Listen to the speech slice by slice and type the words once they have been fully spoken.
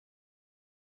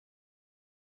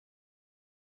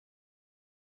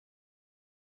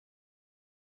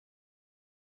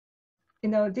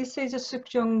This is a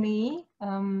Sukjong Lee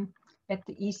at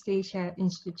the East Asia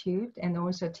Institute and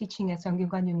also teaching at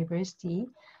Sandhi University.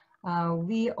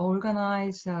 We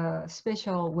organize a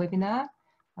special webinar,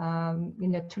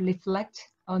 to reflect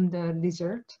on the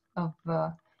result of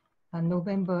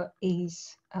November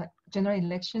 8th general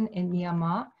election in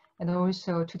Myanmar, and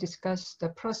also to discuss the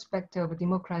prospect of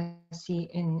democracy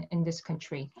in this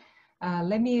country.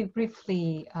 Let me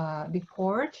briefly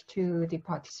report to the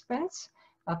participants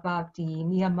about the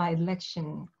Myanmar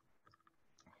election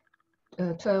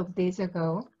 12 days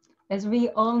ago. As we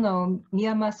all know,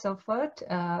 Myanmar suffered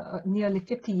nearly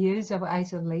 50 years of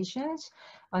isolation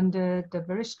under the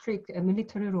very strict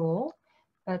military rule,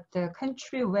 but the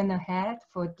country went ahead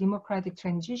for democratic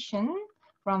transition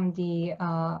from the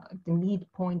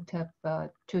midpoint of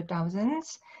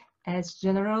 2000s as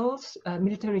generals,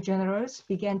 military generals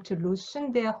began to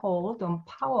loosen their hold on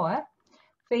power,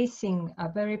 facing a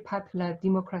very popular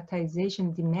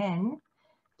democratization demand.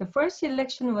 The first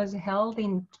election was held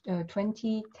in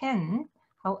 2010.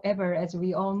 However, as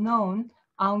we all know,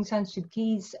 Aung San Suu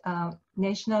Kyi's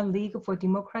National League for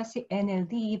Democracy,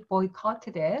 NLD,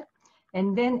 boycotted it,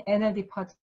 and then NLD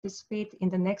participated in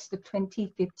the next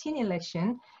 2015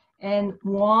 election and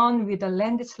won with a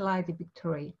landslide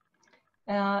victory.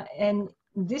 And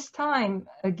this time,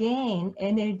 again,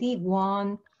 NLD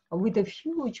won with a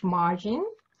huge margin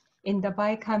in the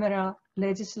bicameral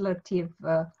legislative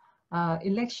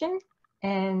election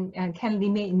and can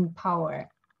remain in power.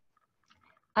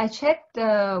 I checked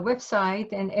the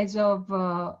website, and as of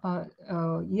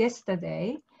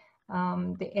yesterday,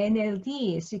 the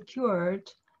NLD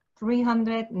secured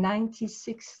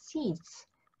 396 seats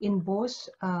in both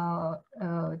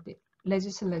the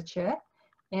legislature,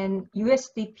 and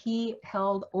USDP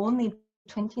held only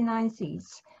 29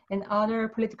 seats, and other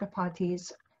political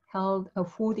parties held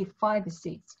 45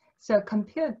 seats. So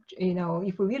compared,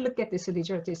 if we look at this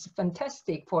result, it's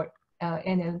fantastic for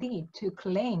NLD to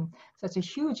claim such a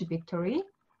huge victory.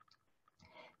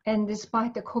 And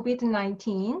despite the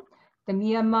COVID-19, the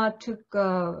Myanmar took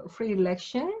a free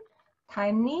election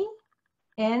timely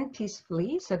and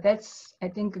peacefully. So that's, I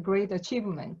think, a great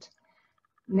achievement.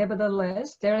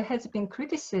 Nevertheless, there has been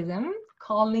criticism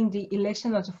calling the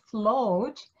election as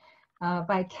flawed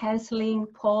by canceling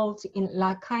polls in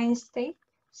Rakhine State.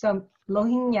 So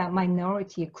Rohingya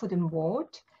minority couldn't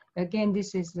vote. Again,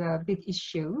 this is a big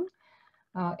issue.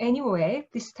 Anyway,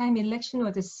 this time election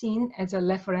was seen as a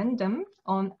referendum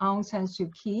on Aung San Suu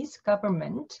Kyi's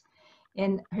government,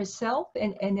 and herself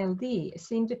and NLD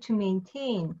seemed to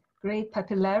maintain great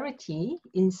popularity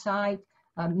inside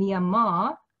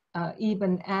Myanmar,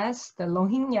 even as the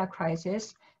Rohingya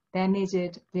crisis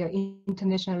damaged their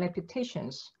international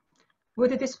reputations.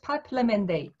 With this popular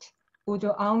mandate, would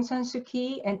Aung San Suu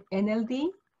Kyi and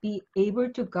NLD be able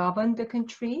to govern the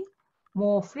country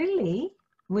more freely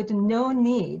with no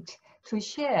need to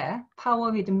share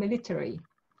power with the military?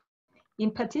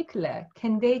 In particular,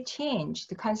 can they change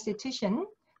the constitution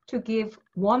to give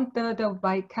 1/3 of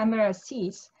bicameral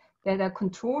seats that are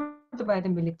controlled by the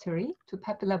military to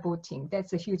popular voting?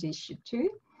 That's a huge issue too.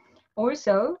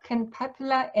 Also, can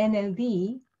popular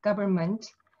NLD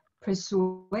government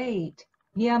persuade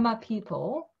Myanmar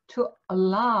people to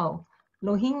allow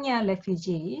Rohingya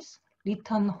refugees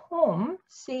return home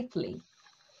safely?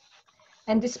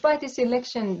 And despite this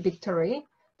election victory,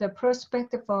 the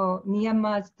prospect for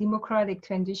Myanmar's democratic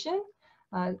transition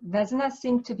does not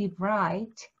seem to be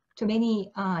bright to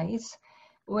many eyes,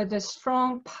 with the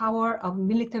strong power of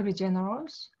military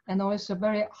generals and also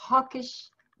very hawkish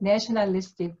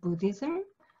nationalistic Buddhism.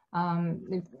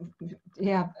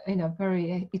 They are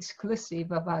very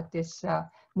exclusive about this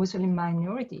Muslim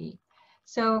minority.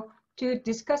 So to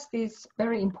discuss these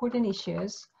very important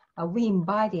issues, we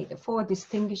invited 4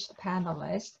 distinguished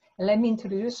panelists. Let me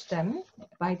introduce them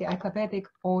by the alphabetic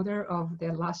order of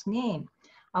their last name.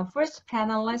 Our first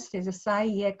panelist is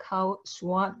Sai Kao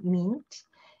Suan Mint,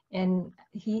 and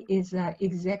he is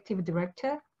Executive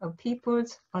Director of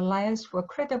People's Alliance for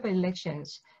Credible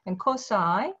Elections. And Ko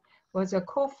Sai was a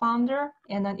co-founder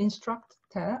and an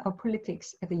instructor of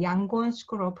politics at the Yangon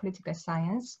School of Political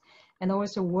Science, and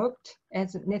also worked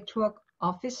as a network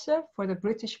officer for the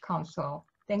British Council.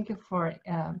 Thank you for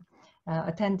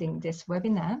attending this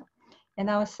webinar. And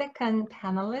our second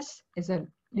panelist is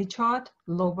Richard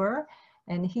Lober,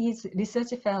 and he's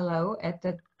research fellow at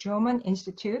the German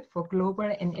Institute for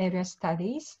Global and Area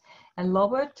Studies. And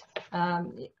Richard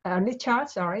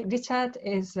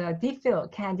is a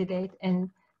DPhil candidate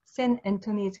in St.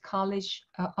 Anthony's College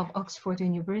of Oxford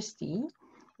University.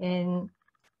 And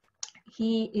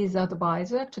he is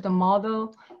advisor to the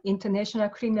Model International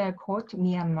Criminal Court,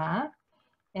 Myanmar.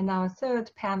 And our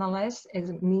third panelist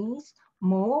is Ms.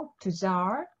 Mo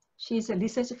Tuzar. She's a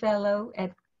research fellow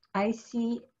at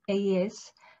ISEAS-Yusof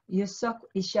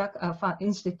Ishak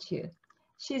Institute.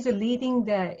 She's leading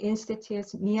the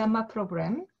Institute's Myanmar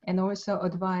program and also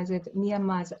advised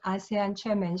Myanmar's ASEAN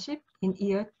chairmanship in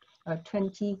year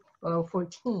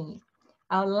 2014.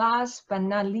 Our last but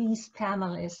not least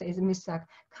panelist is Mr.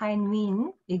 Kain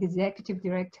Min, Executive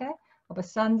Director of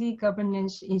Sandhi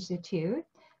Governance Institute.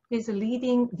 He's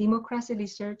leading democracy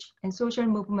research and social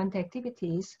movement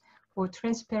activities for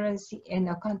transparency and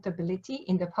accountability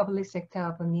in the public sector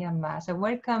of Myanmar. So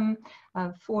welcome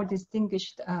for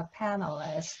distinguished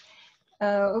panelists.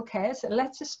 Okay, so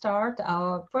let's start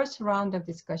our first round of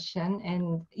discussion,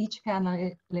 and each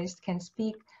panelist can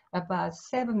speak about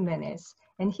 7 minutes.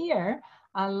 And here,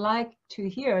 I'd like to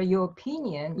hear your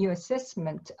opinion, your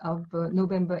assessment of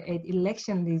November 8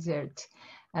 election result.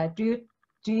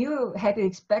 Do you have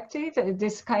expected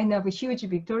this kind of a huge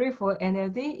victory for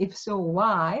NLD? If so,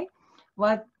 why?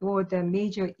 What were the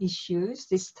major issues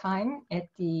this time at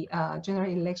the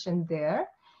general election there?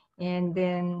 And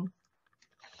then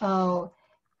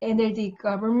NLD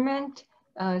government,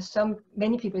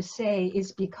 many people say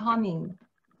is becoming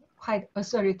quite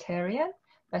authoritarian,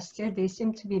 but still they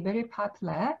seem to be very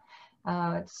popular.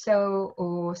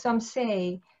 Some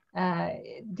say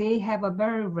they have a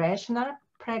very rational,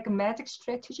 pragmatic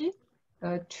strategy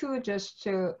to just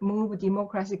move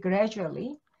democracy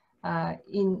gradually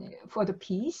for the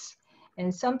peace.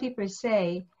 And some people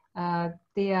say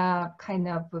they are kind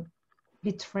of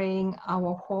betraying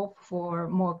our hope for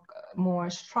more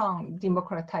strong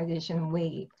democratization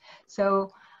wave.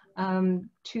 So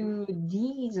to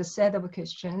these set of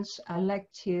questions, I'd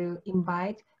like to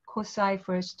invite Kosai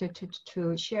first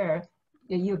to share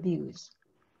your views.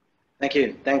 Thank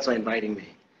you. Thanks for inviting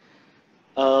me.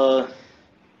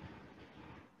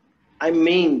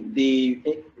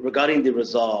 Regarding the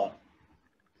result,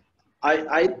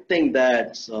 I think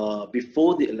that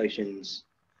before the elections,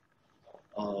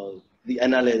 the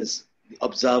analysts, the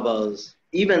observers,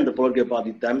 even the political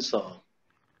party themselves,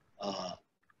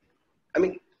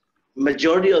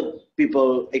 majority of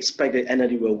people expected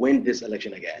NLD will win this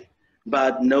election again,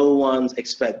 but no one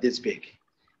expect this big.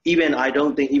 I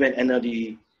don't think even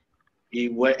NLD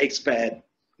will expect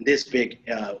this big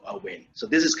a win. So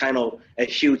this is kind of a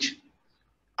huge,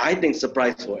 I think,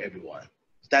 surprise for everyone.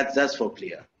 That's for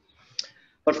clear.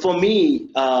 But for me,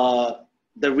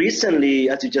 recently,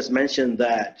 as you just mentioned,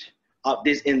 that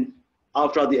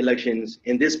after the elections,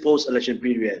 in this post-election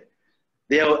period,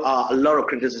 there are a lot of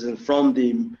criticism from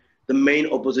the main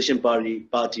opposition party,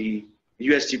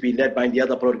 USDP, led by the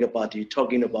other political party,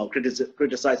 talking about,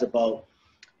 criticize about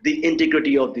the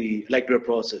integrity of the electoral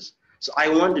process. So I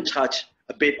want to touch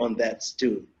a bit on that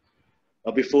too,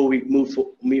 before we move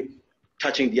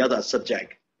touching the other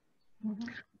subject. Mm-hmm.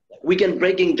 We can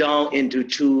breaking down into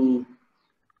two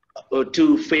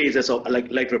phases of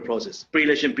electoral process: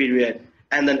 pre-election period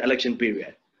and then election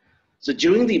period. So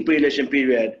during the pre-election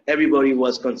period, everybody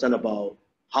was concerned about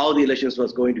how the elections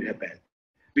was going to happen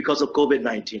because of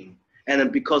COVID-19, and then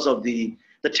because of the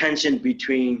tension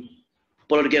between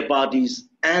political parties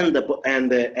and the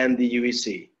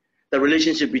UEC. The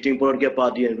relationship between political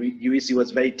party and UEC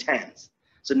was very tense.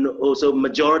 So also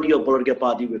majority of political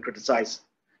party were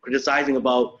criticizing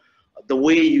about the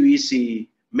way UEC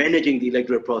managing the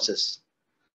electoral process.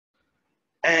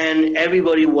 And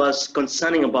everybody was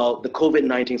concerning about the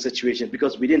COVID-19 situation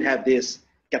because we didn't have this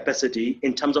capacity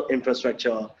in terms of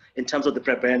infrastructure, in terms of the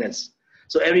preparedness.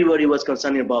 So everybody was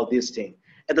concerned about this thing.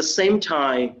 At the same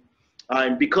time,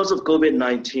 because of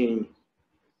COVID-19,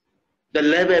 the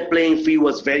level playing field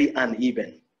was very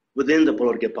uneven within the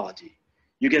political party.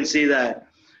 You can see that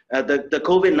the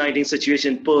COVID-19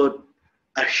 situation put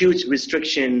a huge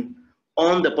restriction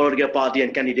on the political party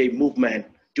and candidate movement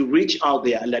to reach out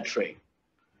their electorate.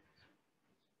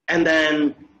 And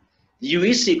then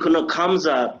UEC could not come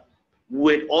up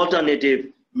with alternative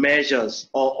measures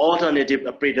or alternative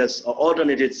apparatus or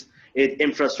alternatives in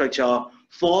infrastructure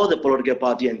for the political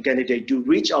party and candidate to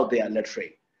reach out their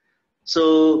electorate.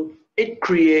 So it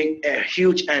creates a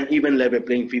huge and even level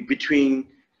playing field between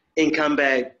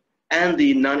incumbent and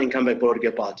the non-incumbent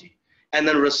political party, and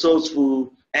then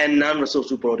resourceful and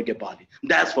non-resourceful political party.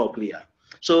 That's for clear.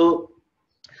 So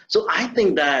I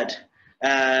think that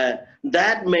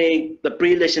that made the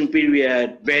pre-election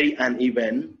period very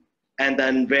uneven, and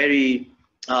then very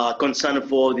concerned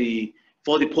for the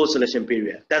post-election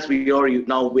period. That's we already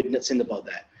now witnessing about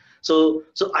that. So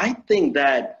I think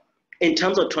that in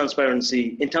terms of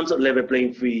transparency, in terms of level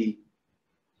playing field,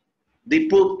 the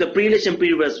pre-election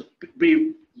period was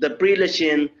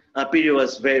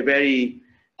very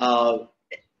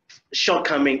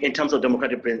shortcoming in terms of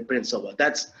democratic principle.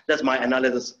 That's my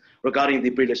analysis regarding the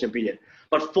pre-election period.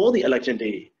 But for the election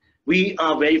day, we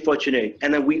are very fortunate.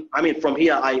 And then from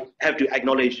here, I have to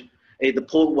acknowledge the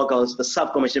poll workers, the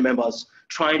sub-commission members,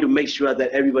 trying to make sure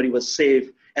that everybody was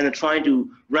safe and then trying to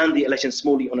run the election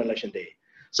smoothly on election day.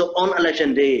 So on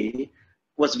election day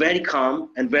was very calm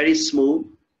and very smooth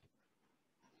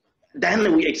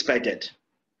than we expected.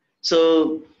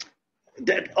 So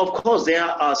that, of course,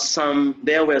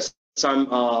 there were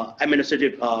some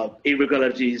administrative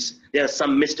irregularities, there are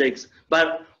some mistakes,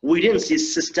 but we didn't see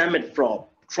systemic fraud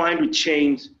trying to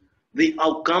change the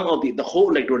outcome of the whole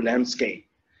electoral landscape.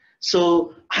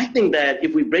 So I think that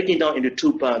if we break it down into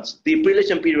two parts, the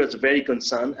pre-election period was very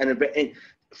concerned, and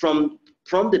from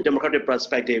the democratic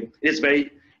perspective, it is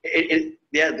very,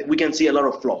 we can see a lot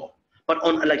of flaw. But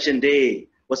on election day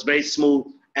was very smooth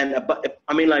and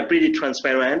like pretty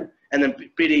transparent and then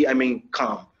pretty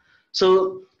calm.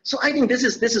 So I think this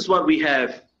is what we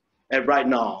have right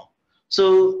now.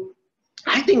 So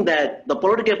I think that the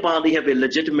political party have a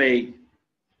legitimate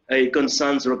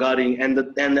concerns regarding, and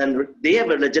then they have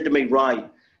a legitimate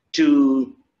right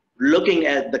to looking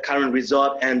at the current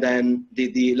result and then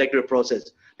the electoral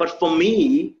process. But for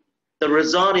me, the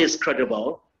result is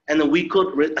credible, and then we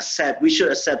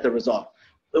should accept the result.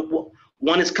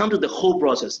 When it's come to the whole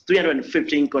process,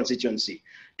 315 constituency,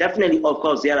 definitely, of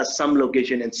course, there are some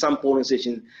location and some polling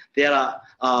stations, there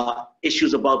are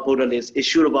issues about voter lists,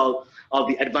 issues about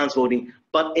the advanced voting.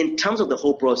 But in terms of the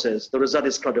whole process, the result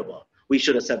is credible. We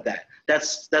should accept that.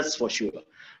 That's for sure.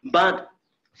 But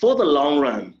for the long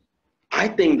run, I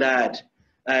think that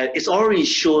it's already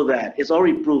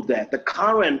proved that the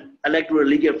current electoral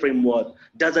legal framework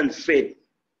doesn't fit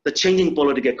the changing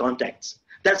political context.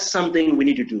 That's something we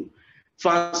need to do.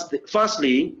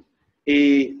 Firstly,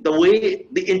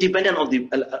 the independence of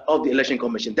the election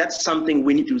commission, that's something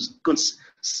we need to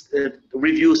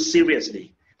review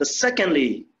seriously.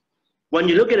 Secondly, when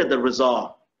you look at the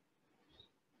result,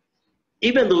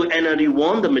 even though NLD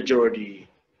won the majority,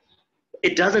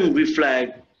 it doesn't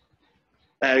reflect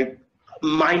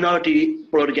minority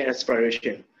political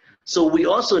aspiration. So we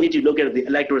also need to look at the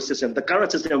electoral system. The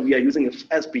current system we are using is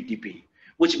SPTP,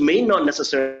 which may not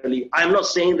necessarily, I'm not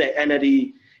saying that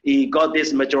NLD got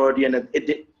this majority and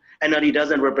NLD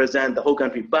doesn't represent the whole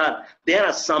country, but there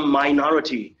are some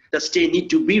minority that still need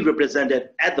to be represented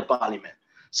at the parliament.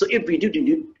 So if we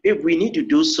need to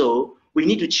do so, we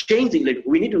need to change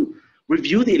we need to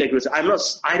review the electoral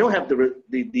system. I don't have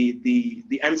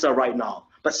the answer right now,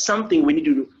 but something we need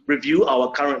to review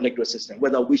our current electoral system,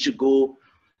 whether we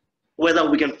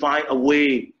can find a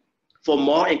way for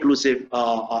more inclusive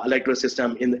electoral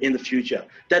system in the future.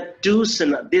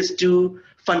 These two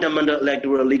fundamental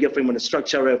electoral legal framework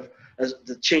structure of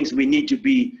the change we need to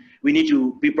be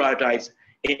prioritized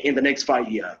in the next 5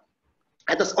 years.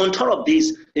 On top of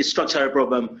this structural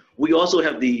problem, we also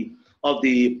have the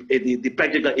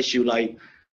practical issue like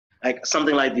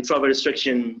something like the travel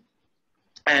restriction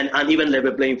and uneven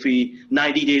level playing field,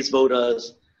 90 days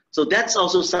voters. So that's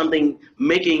also something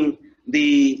making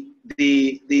the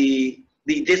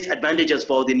disadvantages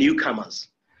for the newcomers.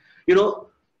 You know,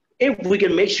 if we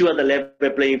can make sure the level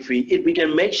playing field, if we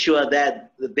can make sure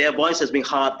that their voice has been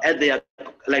heard at their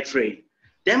electorate,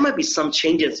 there might be some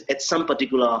changes at some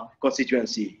particular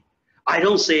constituency. I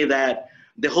don't say that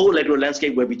the whole electoral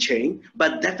landscape will be changed,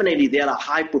 but definitely there are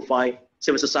high-profile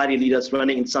civil society leaders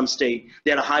running in some state.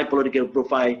 There are high political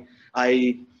profile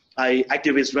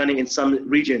activists running in some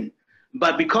region.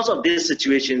 But because of this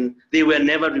situation, they were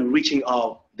never reaching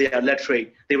out their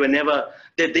electorate. They were never,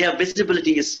 their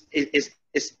visibility is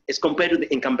compared to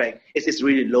the incumbent, is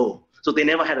really low. So they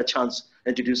never had a chance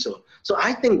to do so. So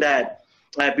I think that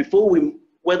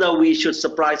whether we should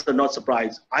surprise or not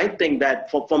surprise, I think that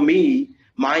for me,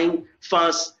 my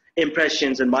first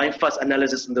impressions and my first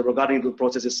analysis regarding the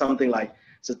process is something like,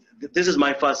 so this is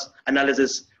my first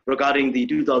analysis regarding the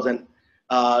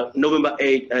November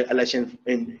 8 election.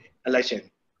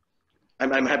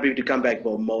 I'm happy to come back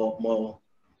for more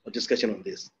discussion on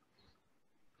this.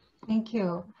 Thank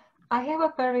you. I have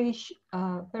a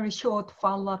very short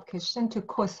follow-up question to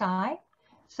Kosai.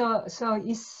 So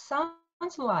it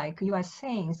sounds like you are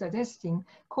suggesting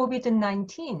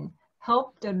COVID-19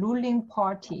 helped the ruling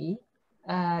party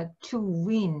to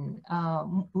win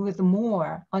with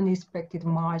more unexpected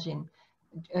margin.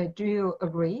 Do you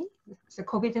agree? So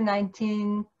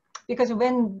COVID-19, because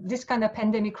when this kind of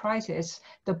pandemic crisis,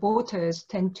 the voters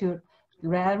tend to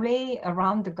rally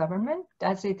around the government.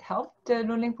 Does it help the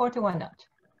ruling party or not?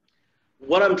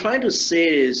 What I'm trying to say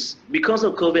is because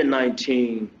of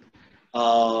COVID-19,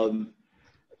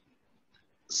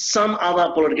 some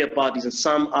other political parties and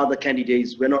some other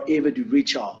candidates were not able to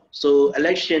reach out. So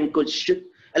election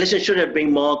should have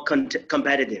been more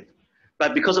competitive.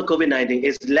 But because of COVID-19,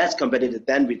 it's less competitive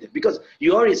than with it. Because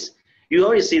you already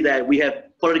see that we have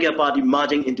political party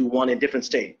merging into one in different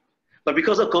state. But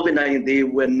because of COVID-19, they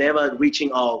were never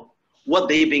reaching out what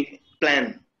they've been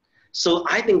planned. So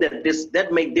I think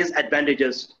that make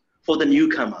disadvantages for the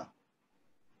newcomer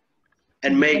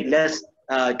and make less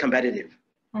competitive.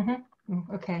 Mm-hmm.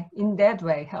 Okay, in that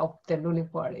way, help the ruling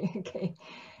party. Okay,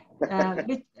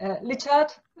 Richard,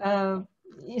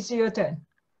 it's your turn.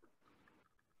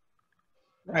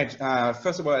 Right.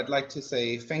 First of all, I'd like to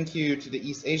say thank you to the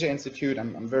East Asia Institute.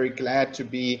 I'm very glad to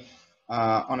be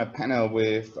on a panel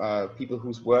with people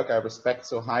whose work I respect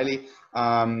so highly.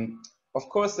 Of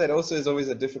course, that also is always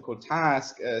a difficult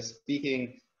task,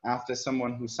 speaking after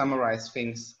someone who summarized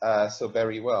things so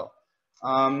very well.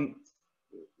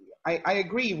 I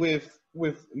agree with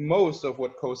most of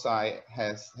what Kosai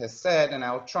has said, and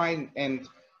I'll try and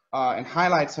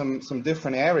highlight some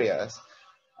different areas.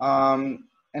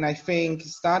 And I think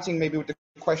starting maybe with the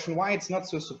question why it's not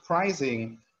so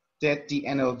surprising that the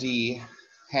NLD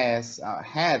has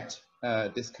had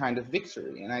this kind of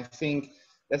victory. And I think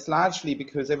that's largely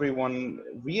because everyone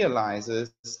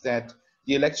realizes that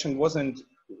the election wasn't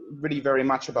really very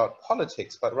much about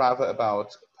politics, but rather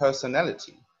about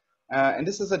personality. And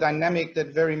this is a dynamic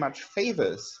that very much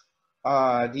favors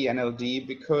the NLD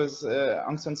because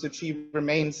Aung San Suu Kyi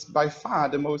remains by far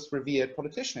the most revered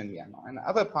politician in Myanmar, and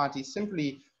other parties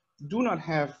simply do not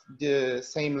have the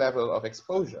same level of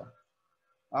exposure.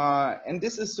 And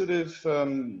this is sort of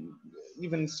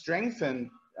even strengthened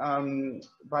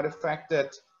by the fact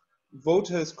that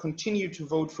voters continue to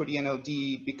vote for the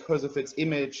NLD because of its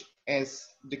image as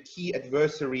the key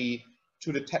adversary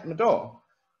to the Tet Mador.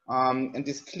 And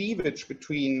this cleavage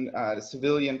between the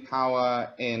civilian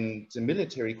power and the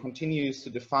military continues to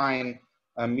define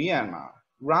Myanmar,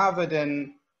 rather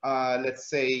than, let's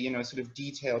say, sort of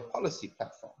detailed policy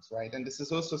platforms, right? And this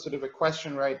is also sort of a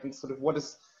question, right? And sort of what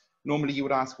is, normally you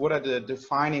would ask, what are the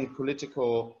defining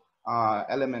political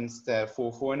elements there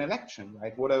for an election,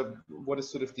 right? What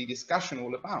is sort of the discussion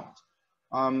all about?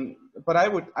 But I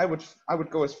would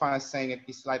go as far as saying it'd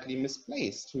be slightly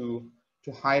misplaced to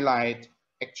highlight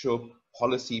actual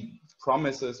policy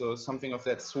promises or something of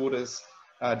that sort as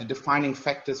the defining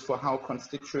factors for how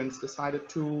constituents decided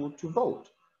to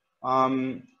vote.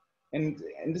 And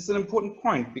this is an important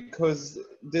point because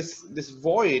this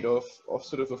void of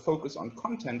sort of a focus on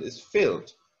content is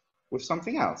filled with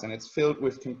something else, and it's filled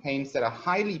with campaigns that are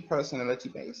highly personality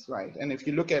based, right? And if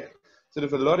you look at sort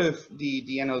of a lot of the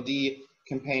NLD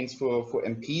campaigns for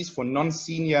MPs, for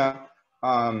non-senior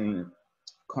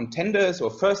contenders or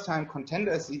first-time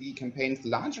contenders, the campaigns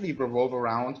largely revolve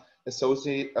around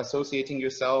associating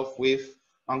yourself with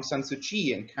Aung San Suu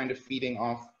Kyi and kind of feeding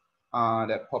off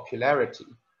that popularity.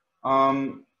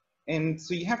 And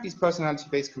so you have these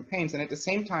personality-based campaigns, and at the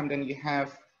same time, then you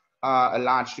have a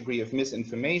large degree of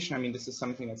misinformation. I mean, this is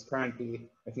something that's currently,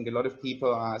 I think a lot of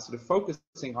people are sort of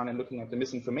focusing on and looking at the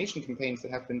misinformation campaigns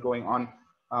that have been going on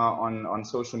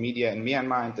social media in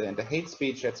Myanmar and the hate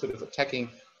speech that's sort of attacking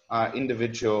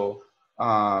individual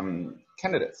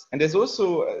candidates. And there's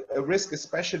also a risk,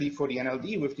 especially for the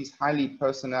NLD, with these highly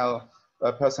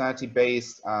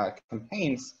personality-based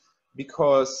campaigns,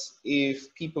 because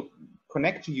if people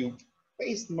connect to you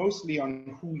based mostly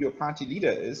on who your party leader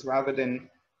is rather than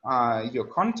your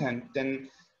content, then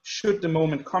should the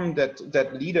moment come that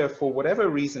that leader, for whatever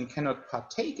reason, cannot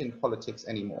partake in politics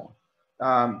anymore,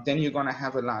 then you're going to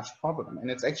have a large problem. And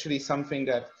it's actually something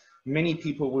that many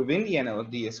people within the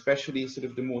NLD, especially sort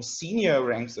of the more senior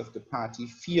ranks of the party,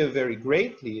 fear very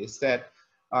greatly, is that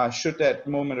should that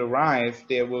moment arrive,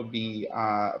 there will be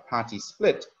a party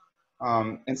split.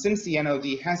 And since the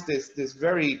NLD has this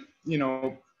very,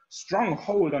 strong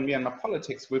hold on Myanmar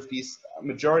politics with these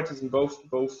majorities in both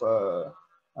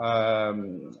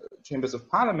chambers of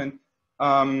parliament,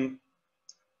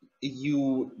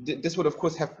 this would of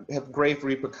course have grave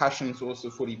repercussions also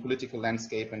for the political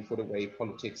landscape and for the way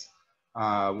politics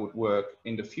would work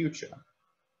in the future.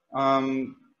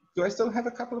 Do I still have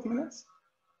a couple of minutes?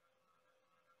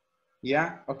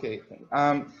 Yeah, okay.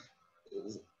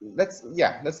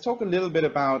 Let's talk a little bit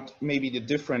about maybe the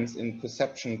difference in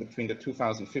perception between the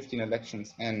 2015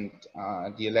 elections and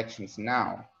the elections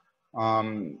now.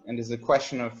 And there's a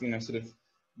question of, sort of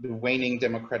the waning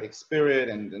democratic spirit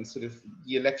and sort of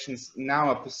the elections now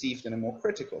are perceived in a more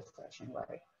critical fashion,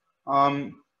 right?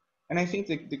 And I think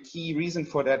the key reason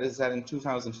for that is that in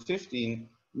 2015,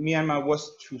 Myanmar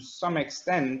was to some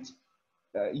extent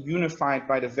unified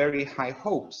by the very high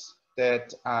hopes that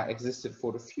existed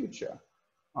for the future.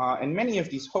 And many of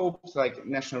these hopes, like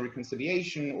national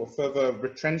reconciliation or further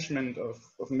retrenchment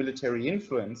of military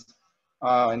influence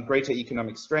and greater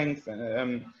economic strength,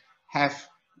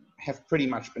 have pretty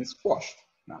much been squashed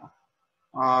now.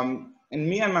 In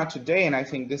Myanmar today, and I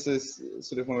think this is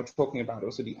sort of when we're talking about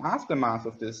also the aftermath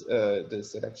of this,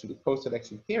 this election, the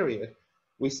post-election period,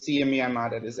 we see a Myanmar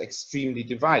that is extremely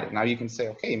divided. Now you can say,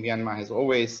 okay, Myanmar has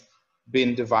always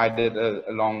been divided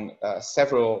along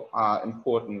several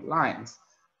important lines.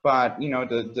 But, you know,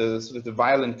 the sort of the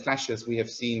violent clashes we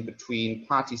have seen between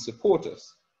party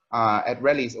supporters at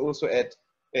rallies, also at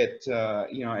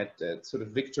sort of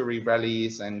victory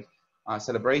rallies and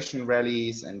celebration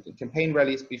rallies and campaign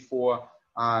rallies before,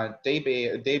 they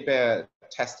bear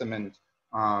testament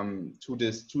to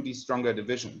these stronger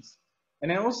divisions. And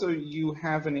then also you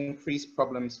have an increased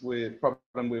problem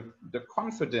with the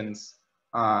confidence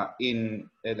in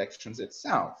elections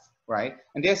itself, right?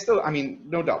 And there's still, I mean,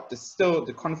 no doubt,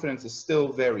 the confidence is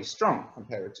still very strong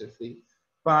comparatively,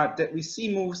 but that we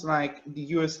see moves like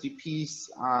the USDP's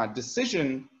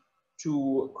decision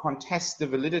to contest the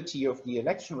validity of the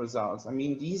election results. I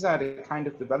mean, these are the kind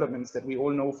of developments that we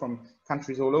all know from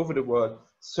countries all over the world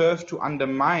serve to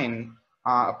undermine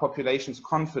a population's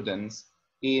confidence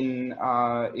in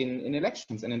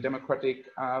elections and in democratic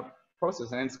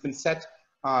process. And it's been said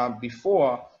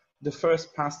before, the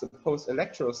first past the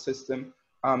post-electoral system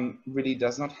really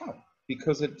does not help,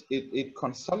 because it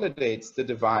consolidates the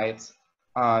divides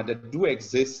that do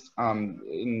exist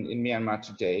in Myanmar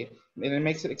today, and it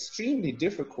makes it extremely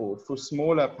difficult for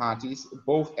smaller parties,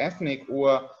 both ethnic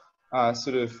or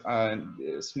sort of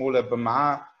smaller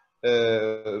Burma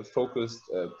focused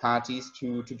parties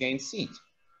to gain seat.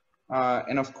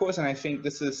 And of course, and I think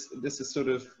this is sort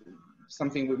of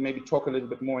something we'll maybe talk a little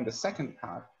bit more in the second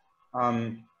part.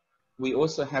 We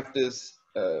also have this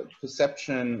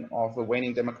perception of a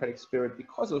waning democratic spirit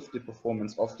because of the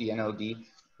performance of the NLD,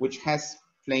 which has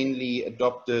plainly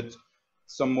adopted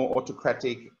some more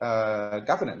autocratic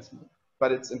governance.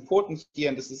 But it's important here,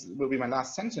 and this will be my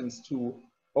last sentence, to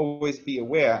always be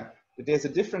aware that there's a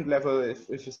different level if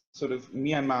sort of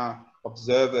Myanmar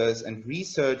observers and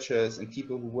researchers and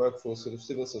people who work for sort of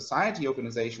civil society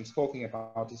organizations talking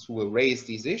about this, who will raise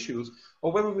these issues,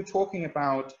 or whether we're talking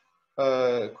about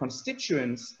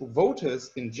constituents,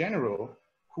 voters in general,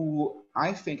 who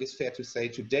I think is fair to say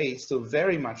today still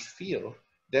very much feel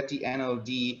that the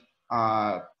NLD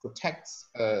protects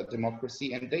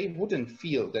democracy, and they wouldn't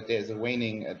feel that there's a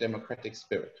waning democratic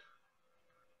spirit.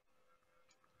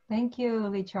 Thank you,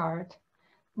 Richard.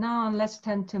 Now let's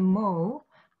turn to Mo.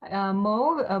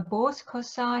 Mo, both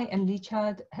Kosai and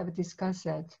Richard have discussed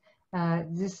it.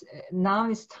 Now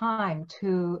it's time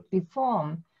to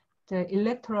reform the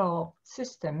electoral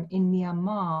system in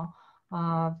Myanmar.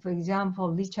 For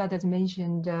example, Richard has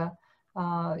mentioned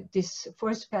this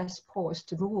first past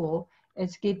post rule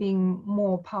is giving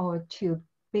more power to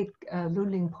big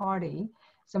ruling party.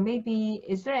 So maybe,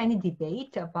 is there any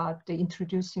debate about the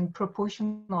introducing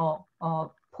proportional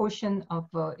portion of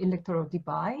electoral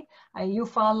divide? You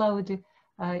followed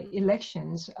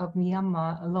elections of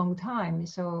Myanmar a long time,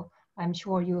 so I'm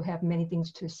sure you have many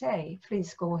things to say.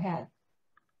 Please go ahead.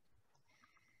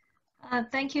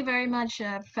 Thank you very much,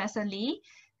 Professor Lee.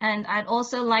 And I'd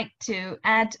also like to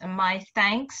add my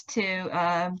thanks to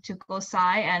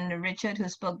Kosai and Richard, who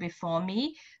spoke before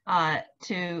me,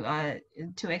 to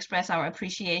express our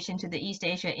appreciation to the East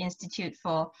Asia Institute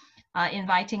for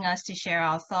inviting us to share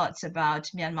our thoughts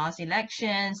about Myanmar's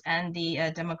elections and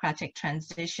the democratic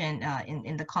transition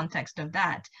in the context of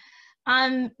that.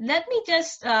 Let me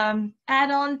just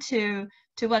add on to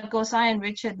what Kosai and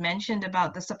Richard mentioned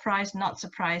about the surprise, not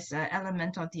surprise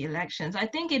element of the elections. I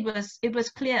think it was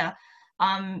clear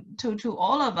to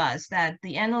all of us that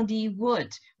the NLD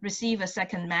would receive a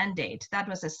second mandate. That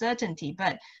was a certainty,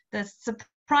 but the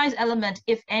surprise element,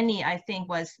 if any, I think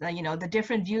was the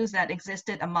different views that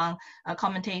existed among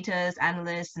commentators,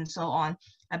 analysts, and so on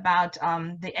about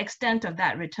the extent of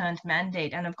that returned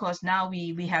mandate. And of course, now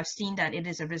we have seen that it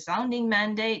is a resounding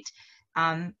mandate,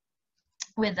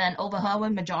 with an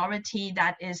overwhelming majority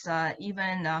that is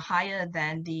even higher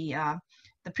than the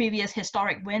previous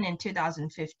historic win in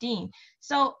 2015.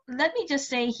 So let me just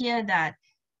say here that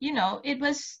it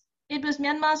was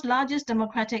Myanmar's largest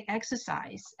democratic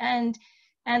exercise, and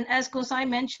as Kosai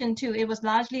mentioned too, it was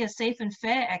largely a safe and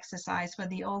fair exercise for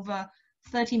the over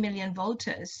 30 million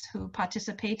voters who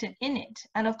participated in it.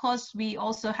 And of course, we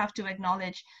also have to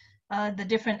acknowledge the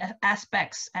different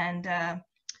aspects and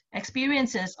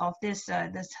experiences of this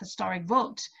historic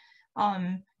vote,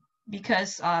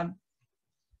 because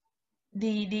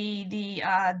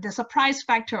the surprise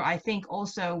factor, I think,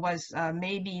 also was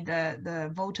maybe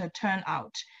the voter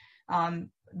turnout.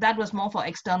 That was more for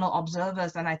external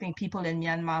observers than I think people in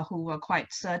Myanmar who were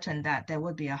quite certain that there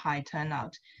would be a high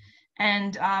turnout.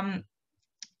 And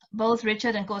both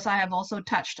Richard and Kosai have also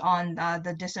touched on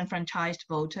the disenfranchised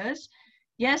voters.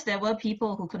 Yes, there were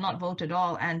people who could not vote at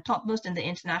all, and topmost in the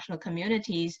international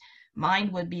communities,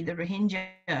 mine would be the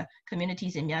Rohingya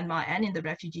communities in Myanmar and in the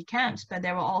refugee camps, but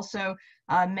there were also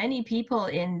many people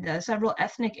in several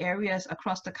ethnic areas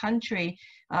across the country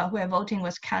where voting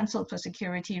was cancelled for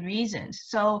security reasons.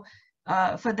 So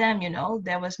for them, you know,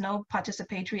 there was no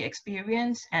participatory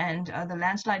experience, and the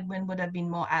landslide win would have been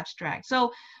more abstract.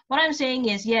 So what I'm saying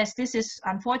is, yes, this is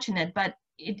unfortunate, but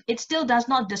it still does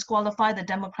not disqualify the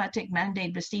democratic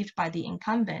mandate received by the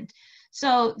incumbent.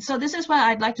 So this is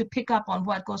why I'd like to pick up on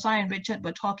what Kosai and Richard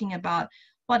were talking about,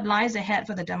 what lies ahead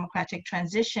for the democratic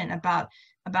transition, about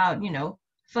you know,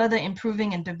 further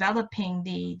improving and developing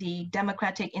the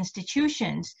democratic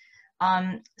institutions,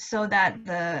 so that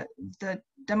the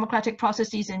democratic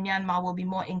processes in Myanmar will be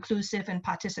more inclusive and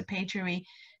participatory,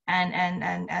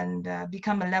 and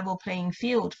become a level playing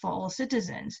field for all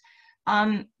citizens.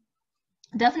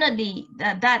 Definitely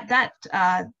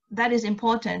that is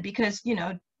important, because, you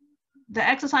know, the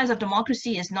exercise of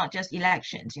democracy is not just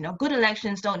elections. You know, good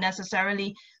elections don't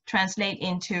necessarily translate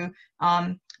into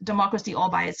democracy all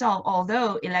by itself,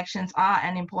 although elections are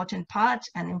an important part,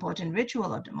 an important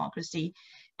ritual of democracy.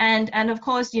 And of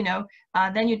course, you know,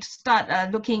 then you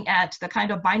start looking at the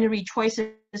kind of binary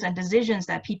choices and decisions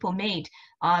that people made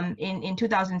in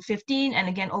 2015, and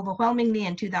again, overwhelmingly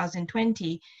in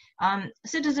 2020.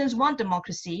 Citizens want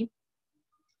democracy.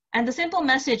 And the simple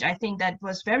message, I think, that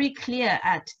was very clear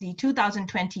at the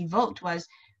 2020 vote was,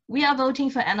 we are voting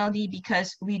for NLD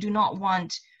because we do not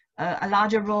want a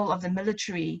larger role of the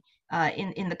military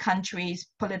in the country's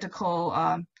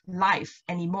political life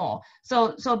anymore.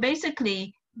 So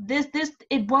basically,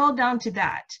 it boiled down to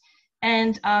that.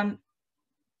 And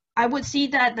I would see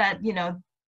that you know,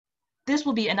 this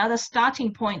will be another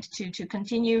starting point to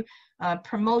continue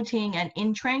promoting and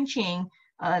entrenching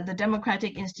the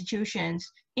democratic institutions,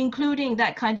 including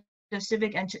that kind of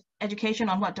civic education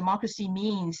on what democracy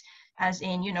means, as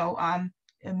in, you know,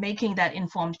 making that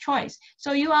informed choice.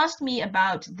 So you asked me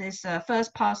about this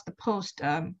first past the post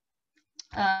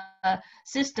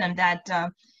system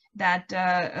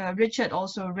that Richard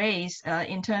also raised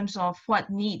in terms of what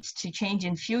needs to change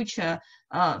in future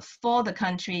for the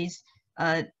country's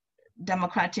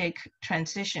democratic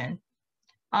transition.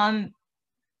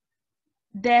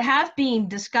 There have been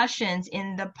discussions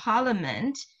in the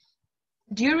parliament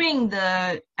during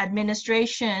the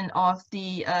administration of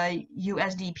the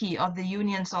USDP, of the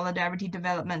Union Solidarity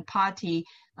Development Party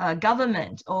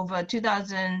government over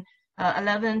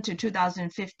 2011 to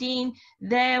 2015.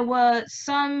 There were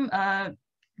some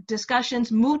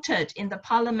discussions mooted in the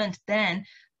parliament then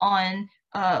on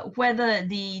whether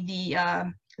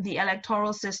the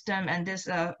electoral system and this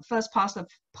first past the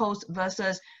post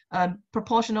versus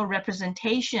proportional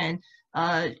representation,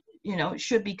 you know,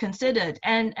 should be considered.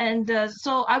 And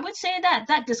so I would say that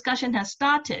that discussion has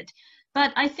started,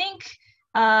 but I think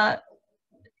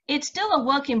it's still a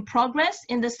work in progress,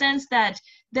 in the sense that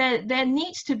there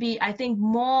needs to be, I think,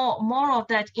 more of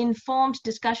that informed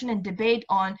discussion and debate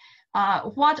on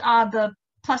what are the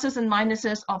pluses and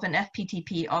minuses of an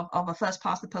FPTP, of a first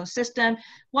past the post system.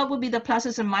 What would be the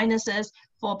pluses and minuses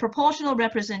for proportional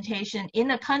representation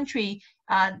in a country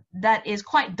that is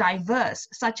quite diverse,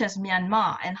 such as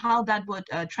Myanmar, and how that would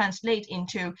translate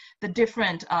into the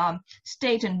different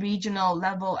state and regional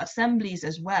level assemblies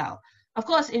as well. Of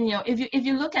course, you know, if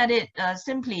you look at it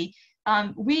simply,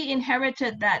 we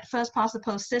inherited that first past the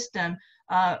post system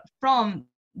from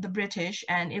the British,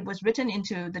 and it was written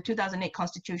into the 2008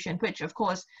 Constitution, which of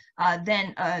course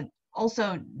then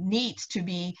also needs to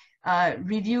be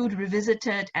reviewed,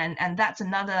 revisited, and that's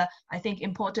another, I think,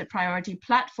 important priority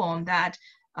platform that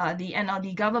the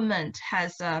NLD government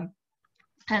has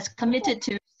committed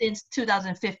to since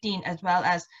 2015, as well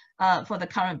as for the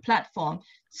current platform.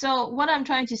 So what I'm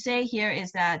trying to say here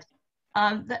is that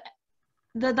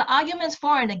the arguments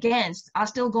for and against are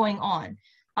still going on,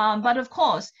 but of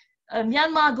course,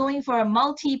 Myanmar going for a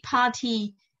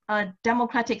multi-party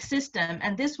democratic system,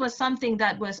 and this was something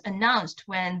that was announced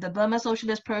when the Burma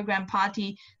Socialist Program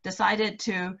Party decided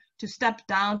to step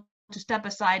down, to step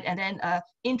aside, and then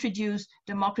introduce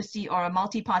democracy, or a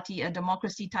multi-party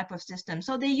democracy type of system.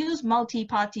 So they use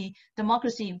multi-party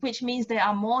democracy, which means there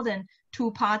are more than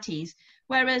two parties.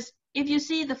 Whereas if you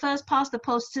see the first past the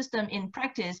post system in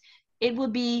practice, it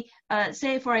would be,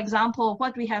 say, for example,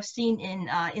 what we have seen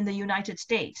in the United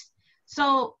States.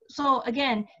 So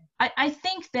again, I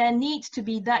think there needs to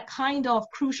be that kind of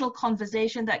crucial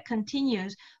conversation that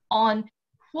continues on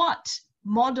what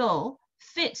model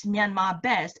fits Myanmar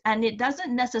best. And it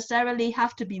doesn't necessarily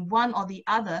have to be one or the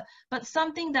other, but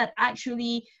something that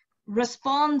actually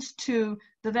responds to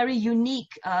the very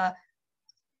unique,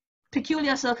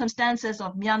 peculiar circumstances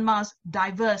of Myanmar's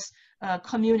diverse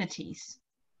communities.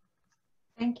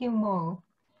 Thank you, Mo.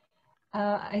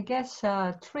 I guess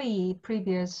 3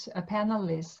 previous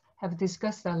panelists have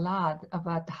discussed a lot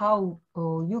about how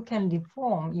you can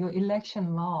reform your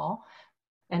election law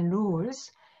and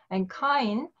rules and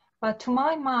kind, but to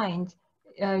my mind,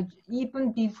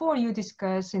 even before you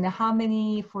discuss how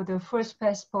many for the first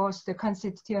past post the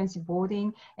constituency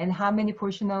voting and how many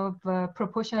portion of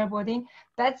proportional voting,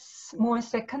 that's more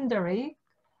secondary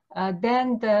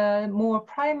than the more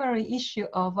primary issue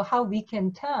of how we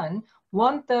can turn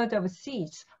 1/3 of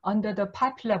seats under the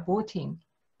popular voting.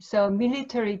 So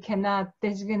military cannot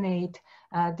designate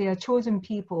their chosen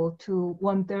people to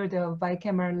 1/3 of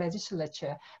bicameral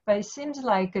legislature. But it seems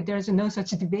like there's no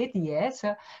such debate yet.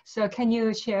 So can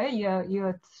you share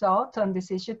your thought on this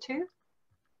issue too?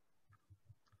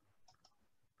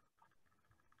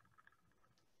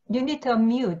 You need to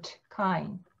unmute,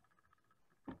 Kind.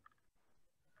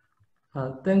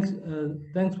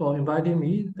 Thanks for inviting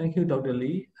me. Thank you, Dr.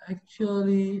 Lee.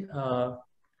 Actually,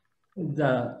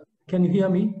 can you hear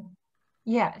me?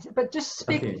 Yes, but just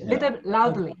speak Okay, a little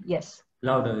loudly. Yes.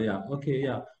 Louder, yeah. Okay,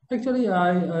 yeah. Actually,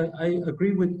 I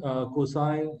agree with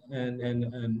Kosai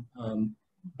and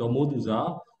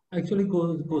Domoduza. Actually,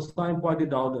 Kosai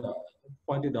pointed out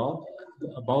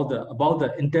about the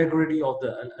integrity of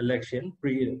the election,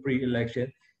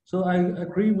 pre-election. So I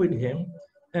agree with him,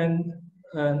 and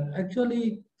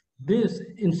actually, this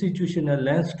institutional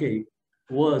landscape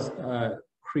was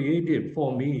created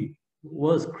for me,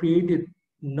 was created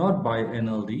not by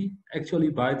NLD, actually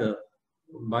by the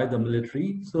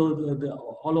military. So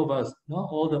all of us,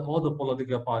 all the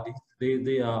political parties,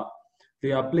 they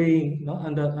are playing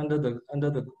under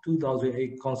the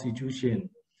 2008 constitution.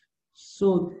 So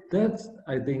that's,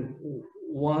 I think,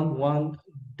 one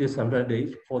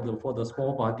disadvantage for the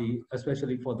small party,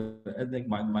 especially for the ethnic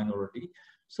minority.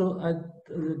 So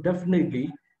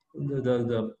definitely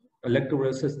the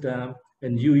electoral system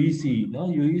and UEC,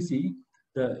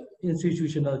 the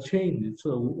institutional change.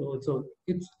 So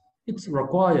it's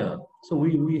required. So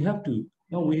we have to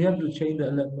change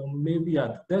maybe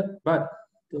at that, but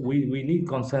we need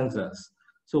consensus.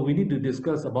 So we need to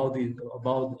discuss about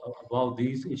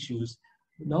these issues,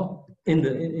 in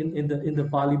the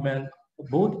parliament,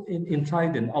 both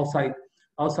inside and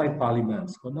outside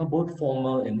parliaments, both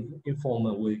formal and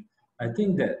informal way. I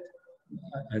think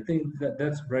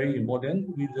that's very important.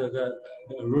 With the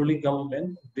ruling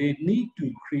government, they need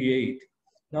to create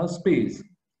now space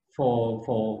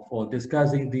for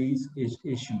discussing these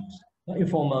issues,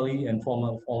 informally and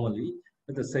formally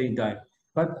at the same time.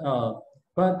 But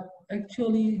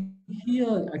actually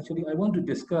here, I want to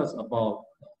discuss about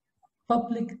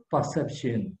public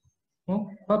perception,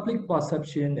 public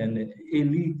perception and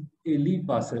elite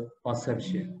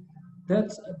perception.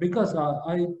 That's because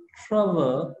I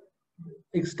travel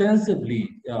extensively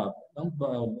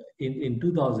in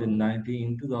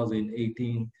 2019,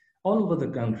 2018, all over the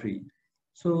country.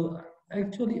 So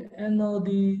actually,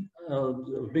 NLD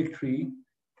victory,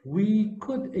 we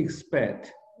could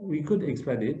expect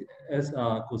it, as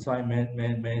Kusai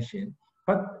mentioned,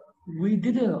 but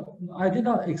I did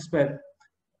not expect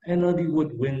NLD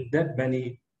would win that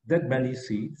many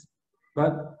seats,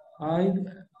 but I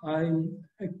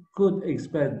could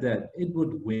expect that it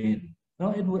would win.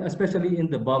 Now it would, especially in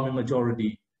the Burma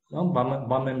majority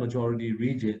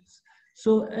regions.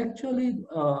 So actually,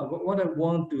 what I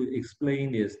want to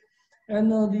explain is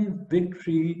NLD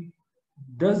victory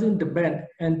doesn't depend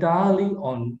entirely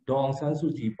on Daw Aung San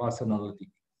Suu Kyi personality.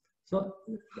 So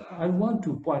I want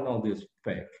to point out this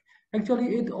fact.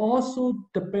 Actually, it also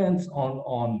depends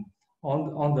on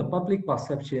the public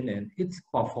perception and its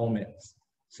performance.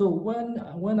 So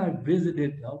when I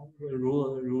visited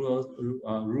rural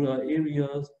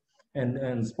areas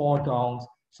and small towns,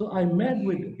 so I met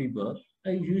with people.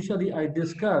 I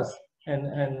discuss and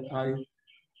I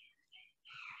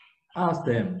ask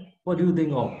them, what do you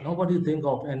think of? What do you think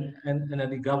of and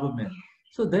the government?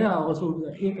 So there are also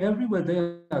everywhere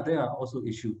there are also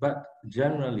issues, but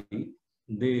generally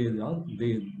they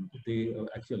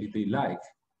actually they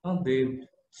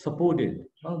supported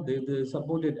they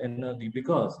supported NLD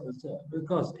because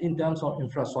in terms of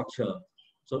infrastructure,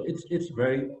 so it's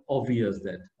very obvious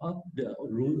that the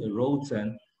roads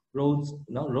and roads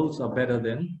are better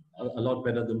than a lot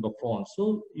better than before.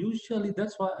 So usually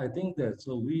that's why I think that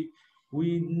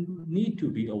we need to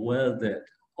be aware that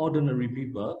ordinary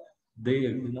people,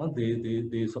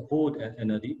 they support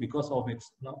NLD because of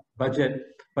its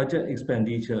budget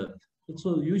expenditure.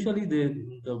 So usually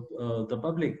the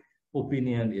public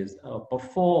opinion is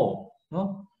before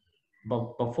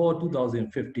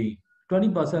 2015,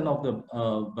 20% of the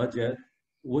budget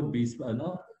would be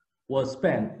was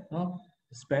spent,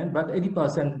 but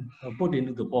 80% put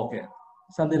into the pocket,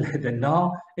 something like that.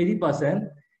 Now 80%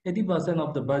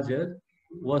 of the budget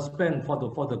was spent for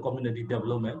the community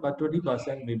development, but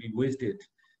 20% may be wasted.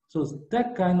 So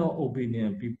that kind of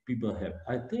opinion people have.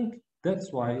 I think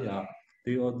that's why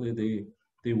they won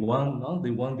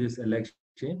this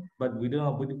election, but we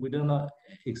do not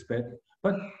expect.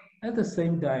 But at the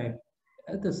same time,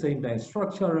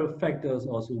 structural factors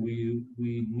also we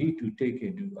need to take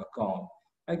into account.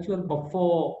 Actually,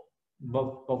 before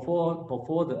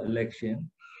the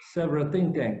election, several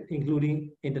think tanks,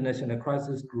 including International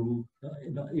Crisis Group,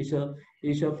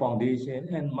 Asia Foundation,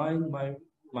 and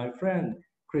my friend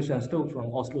Christian Stokes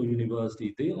from Oslo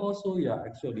University, they also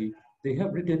actually they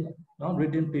have written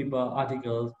paper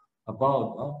articles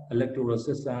about electoral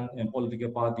system and political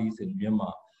parties in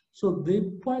Myanmar. So they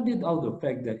pointed out the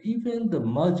fact that even the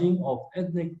merging of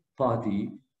ethnic party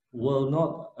will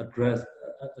not address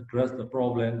the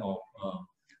problem of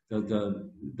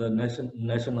the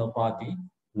national party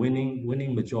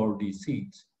winning majority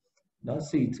seats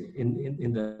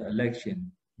in the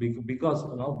election because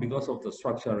of the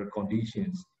structural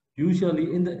conditions. Usually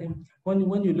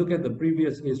when you look at the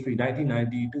previous history,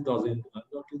 1990,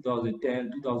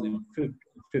 2010,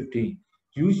 2015,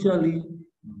 usually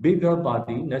bigger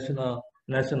party, national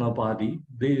party,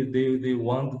 they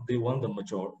won the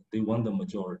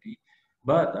majority.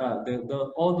 But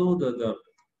although the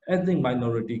ethnic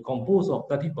minority composed of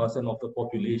 30% of the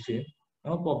population,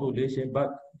 but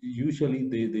usually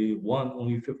they won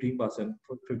only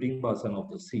 15% of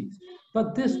the seats.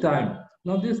 But this time,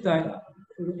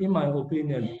 in my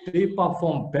opinion, they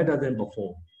performed better than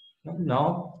before.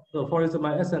 Now, for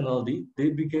example, SNLD, they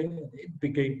became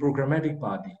programmatic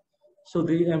party. So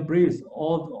they embrace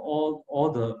all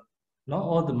the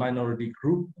minority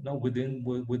group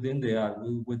within their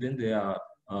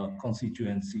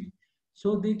constituency.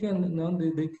 So they can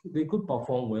they could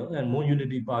perform well. And More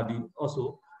Unity Party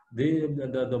also, the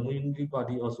More Unity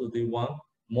Party also, they won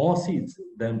more seats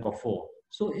than before.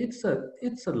 So it's a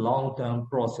long-term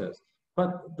process.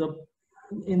 But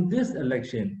in this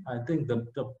election, I think the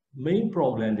main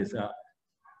problem is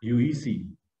UEC.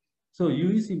 So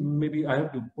UEC, maybe I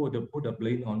have to put a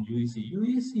blame on UEC.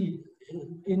 UEC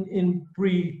in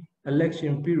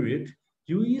pre-election period,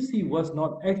 UEC was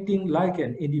not acting like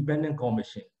an independent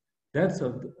commission. That's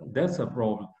a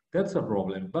problem.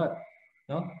 But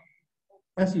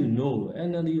as you know,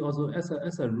 NLD also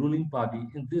as a ruling party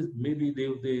in this, maybe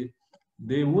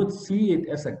they would see it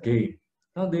as a game.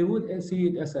 Now they would see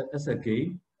it as a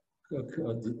game,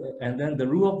 and then the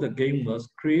rule of the game was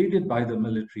created by the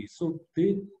military. So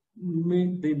they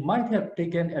might have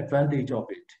taken advantage of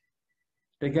it.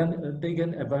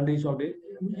 Taken advantage of it.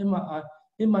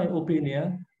 In my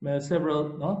opinion,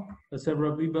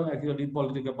 several people, actually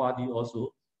political party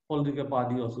also,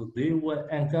 they were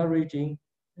encouraging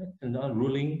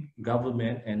ruling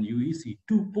government and UEC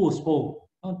to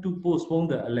postpone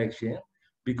the election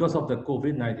because of the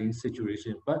COVID-19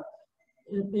 situation. But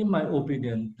in my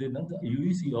opinion, the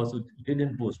UEC also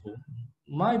didn't postpone.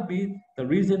 The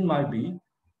reason might be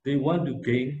they want to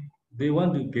gain the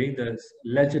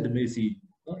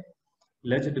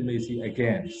legitimacy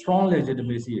again, strong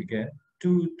legitimacy again,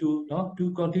 to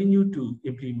continue to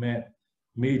implement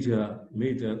major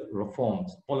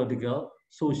reforms, political,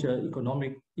 social,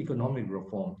 economic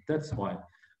reforms. That's why.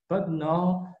 But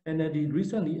now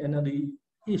recently NLD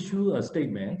issued a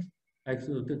statement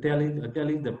actually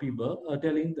telling the people,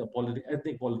 telling the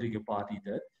ethnic political party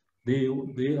that they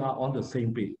are on the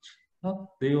same page.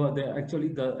 They actually,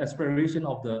 the aspiration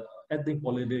of the ethnic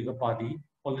political party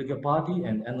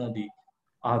and NLD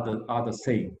are the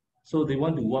same. So they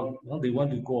want to work, they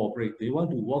want to cooperate, they want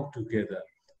to work together.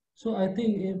 So I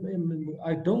think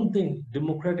I don't think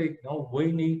democratic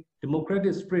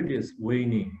spirit is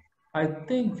waning. I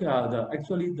think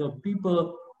the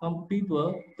people,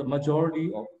 the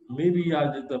majority of maybe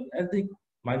the ethnic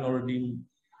minority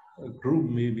group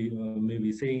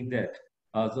maybe saying that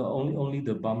so only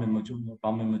the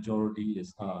Burma majority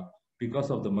is because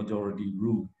of the majority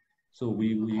rule. So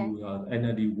we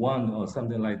NLD won or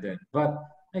something like that. But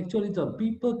actually the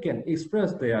people can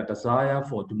express their desire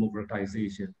for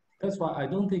democratization. That's why I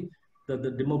don't think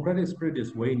the democratic spirit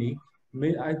is waning.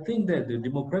 I think that the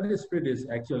democratic spirit is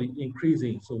actually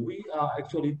increasing. So we are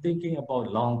actually thinking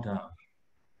about long term.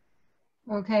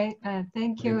 Okay,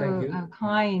 thank you, Thank you.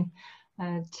 Klein,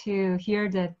 to hear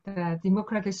that the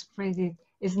democratic spirit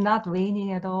is not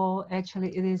waning at all. Actually,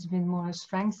 it has been more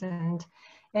strengthened.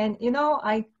 And, you know,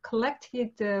 I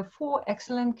collected 4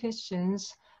 excellent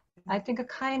questions. I think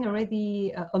Klein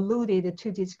already alluded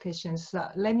to these questions.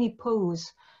 Let me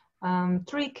pose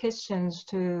 3 questions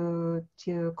to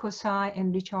Kosai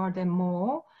and Richard and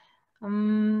Mo.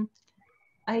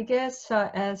 I guess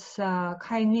as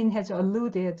Kai-Nin has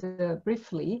alluded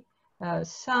briefly,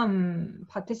 some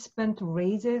participant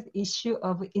raises issue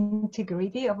of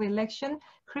integrity of election,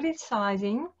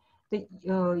 criticizing the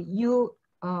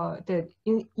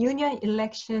Union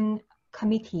Election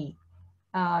Committee,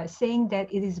 saying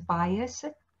that it is biased.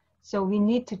 So we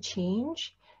need to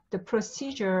change the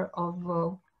procedure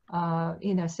of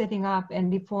setting up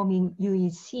and reforming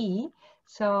UEC.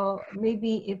 So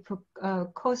maybe if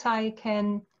Kosai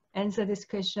can answer this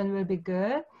question will be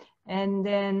good. And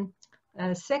then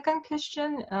second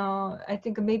question, I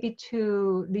think maybe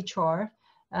to Richard,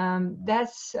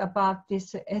 that's about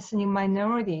this ethnic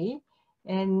minority.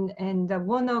 And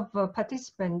one of the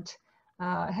participants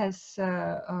has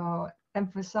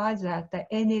emphasized that the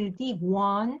NLD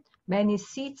won many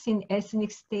seats in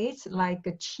ethnic states like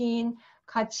Chin,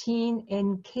 Kachin,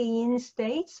 and Kayin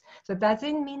states. So does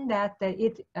it mean that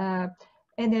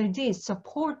NLD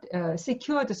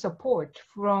secured support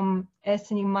from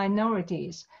ethnic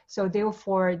minorities? So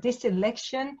therefore, this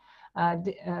election,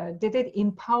 did it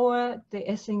empower the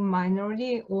ethnic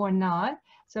minority or not?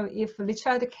 So if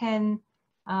Richard can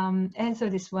answer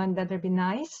this one, that would be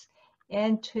nice.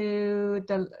 And to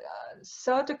the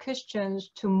third questions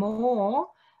to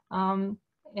Mo,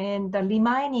 and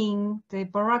reminding the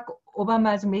Barack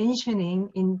Obama's mentioning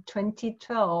in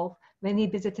 2012 when he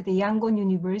visited Yangon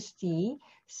University,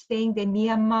 saying that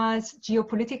Myanmar's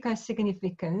geopolitical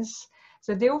significance.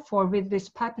 So therefore, with this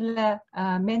popular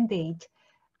mandate,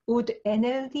 would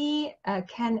NLD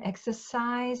can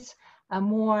exercise a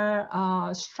more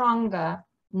stronger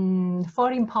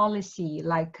foreign policy,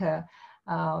 like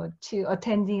to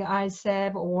attending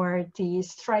ISEAS or the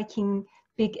striking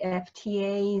big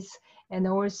FTAs, and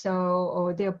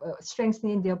also they're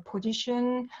strengthening their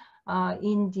position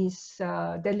in this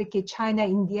delicate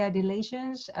China-India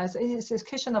relations. So it's a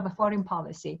question of a foreign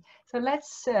policy. So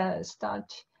let's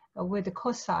start with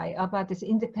Kosai about this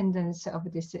independence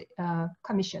of this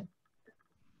commission.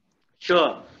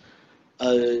 Sure.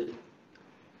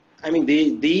 I mean,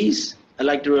 these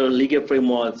electoral legal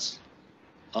frameworks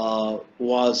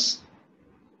was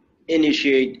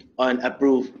initiated and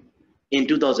approved in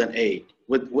 2008,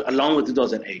 along with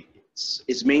 2008.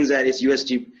 It means that it's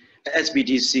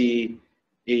SBTC,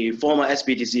 the former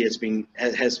SBTC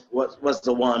was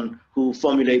the one who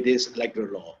formulated this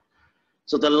electoral law.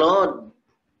 So the law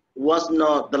was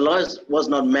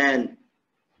not meant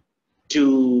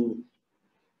to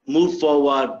move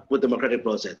forward with democratic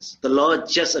process. The law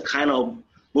just a kind of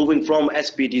moving from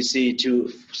SBTC to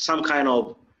some kind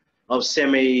of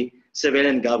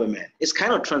semi-civilian government. It's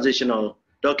kind of transitional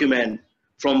document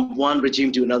from one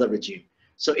regime to another regime.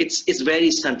 So it's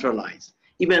very centralized,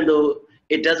 even though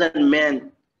it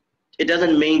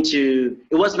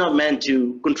was not meant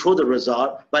to control the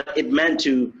result, but it meant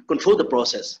to control the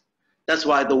process. That's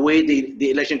why the way the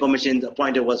election commission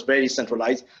appointed was very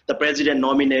centralized. The president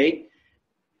nominate,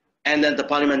 and then the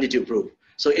parliament need to approve.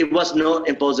 So it was not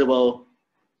impossible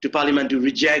to parliament to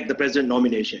reject the president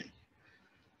nomination.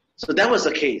 So that was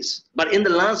the case. But in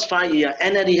the last 5 years,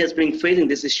 NLD has been facing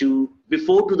this issue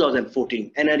before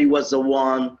 2014. NLD was the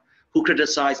one who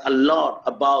criticized a lot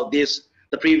about the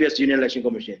previous Union Election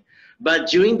Commission. But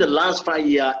during the last 5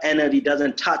 years, NLD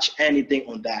doesn't touch anything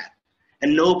on that.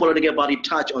 And no political party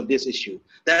touch on this issue.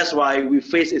 That's why we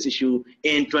face this issue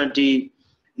in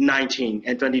 2019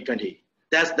 and 2020.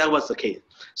 That was the case.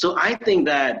 So I think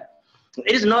that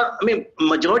it is not, I mean,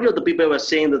 majority of the people were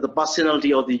saying that the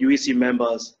personality of the UEC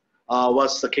members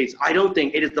was the case. I don't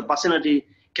think it is the personality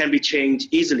can be changed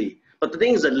easily. But the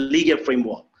thing is the legal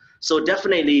framework. So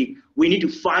definitely we need to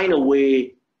find a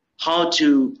way how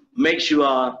to make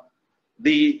sure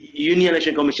the Union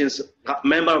Election Commission's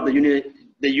member of the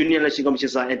Union Election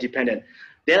Commissions are independent.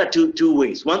 There are two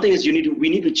ways. One thing is we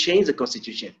need to change the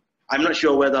constitution. I'm not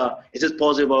sure whether it is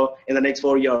possible in the next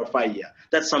 4 years or 5 years.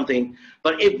 That's something.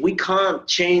 But if we can't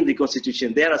change the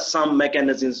constitution, there are some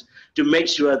mechanisms to make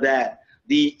sure that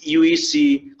the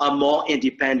UEC are more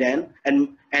independent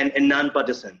and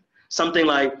non-partisan. Something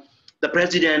like the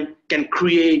president can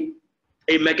create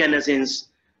a mechanisms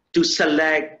to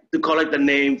collect the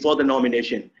name for the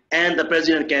nomination. And the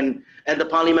president can, and the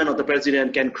parliament or the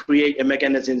president can create a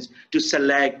mechanism to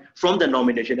select from the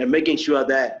nomination and making sure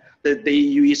that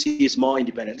the UEC is more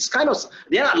independent. It's kind of,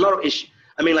 there are a lot of issues,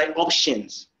 I mean, like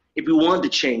options. If we want to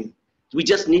change, we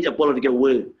just need a political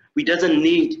will. We doesn't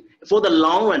need, for the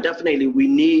long run, definitely we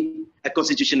need a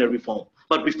constitutional reform.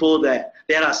 But before that,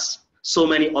 there are so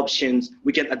many options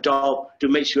we can adopt to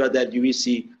make sure that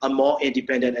UEC are more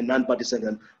independent and non-partisan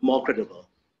and more credible.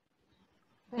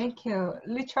 Thank you.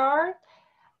 Richard,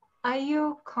 are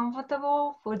you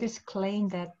comfortable for this claim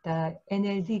that the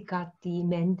NLD got the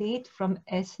mandate from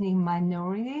ethnic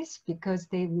minorities because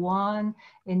they won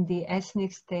in the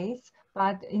ethnic states?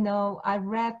 But, you know, I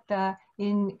read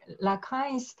in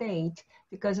Rakhine state,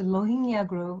 because Rohingya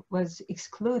group was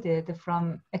excluded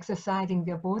from exercising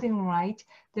their voting right,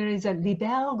 there is a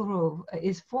rebel group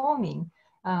is forming.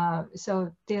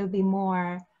 So there'll be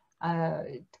more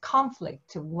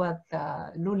conflict with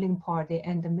the ruling party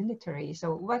and the military.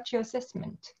 So what's your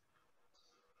assessment?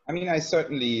 I mean, I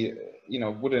certainly,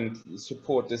 wouldn't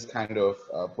support this kind of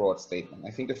broad statement.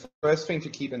 I think the first thing to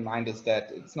keep in mind is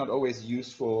that it's not always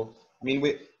useful. I mean,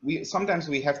 we sometimes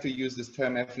we have to use this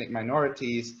term ethnic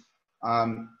minorities,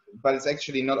 but it's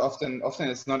actually not often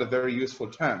it's not a very useful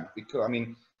term, because I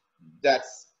mean,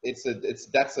 that's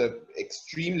a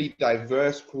extremely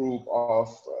diverse group of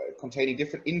containing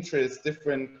different interests,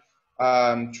 different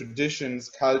traditions,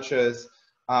 cultures,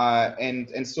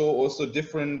 and so also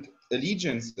different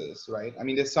allegiances, right? I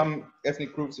mean, there's some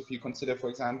ethnic groups, if you consider, for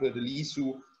example, the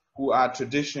Lisu, who are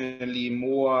traditionally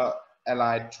more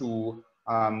allied to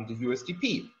the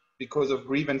USDP because of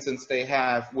grievances they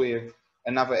have with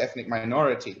another ethnic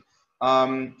minority.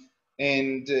 And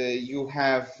you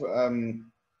have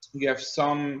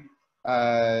some,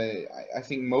 I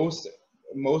think most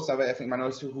other ethnic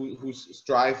minorities who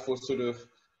strive for sort of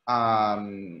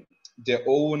their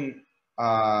own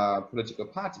political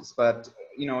parties. But,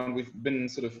 and we've been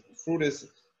sort of through this,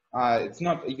 it's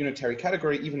not a unitary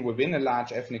category even within a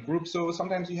large ethnic group. So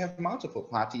sometimes you have multiple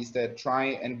parties that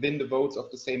try and win the votes of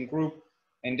the same group.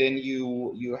 And then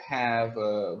you have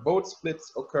vote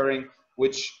splits occurring,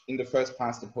 which in the first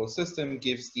past the post system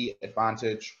gives the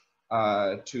advantage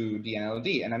to the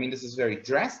NLD. And I mean, this is very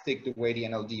drastic, the way the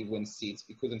NLD wins seats,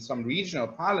 because in some regional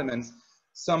parliaments,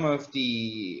 some of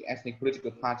the ethnic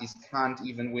political parties can't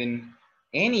even win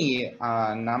any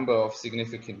number of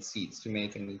significant seats to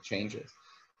make any changes.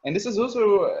 And this is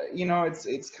also,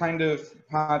 it's kind of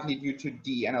partly due to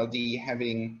the NLD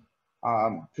having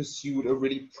pursued a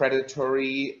really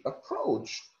predatory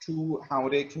approach to how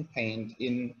they campaigned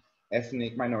in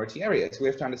ethnic minority areas. We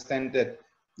have to understand that,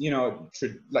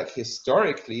 like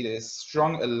historically, there's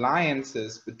strong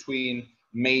alliances between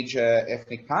major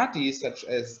ethnic parties such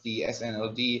as the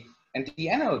SNLD and the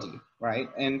NLD, right?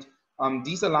 And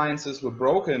these alliances were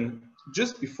broken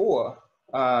just before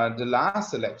the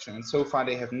last election, and so far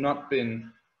they have not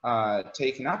been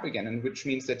taken up again, and which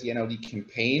means that the NLD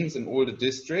campaigns in all the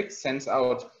districts, sends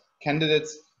out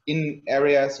candidates in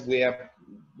areas where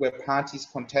parties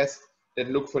contest that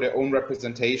look for their own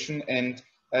representation and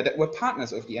that were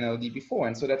partners of the NLD before.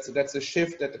 And so that's a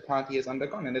shift that the party has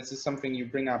undergone. And this is something you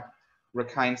bring up,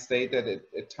 Rakhine State, that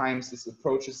at times this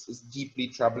approach is deeply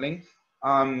troubling,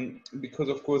 because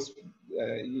of course,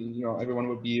 everyone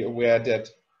will be aware that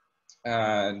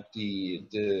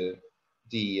the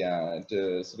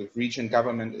sort of region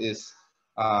government is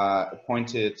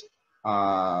appointed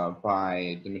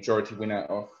by the majority winner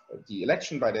of the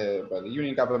election by the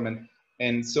union government.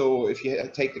 And so if you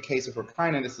take the case of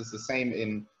Rakhine, and this is the same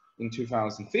in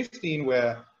 2015,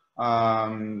 where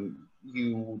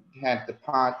you had the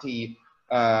party,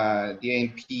 the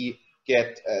ANP,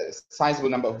 get a sizable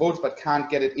number of votes, but can't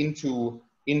get it into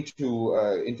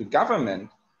government,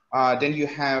 then you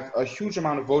have a huge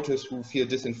amount of voters who feel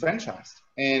disenfranchised.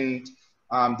 And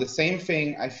the same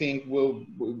thing, I think,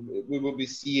 we will be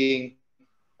seeing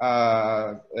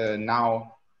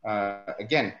now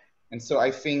again. And so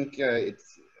I think I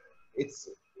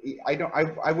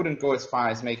wouldn't go as far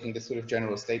as making this sort of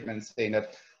general statement saying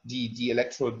that the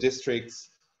electoral districts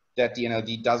that the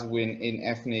NLD does win in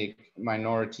ethnic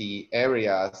minority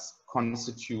areas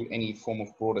constitute any form of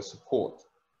broader support.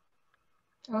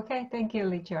 Okay, thank you,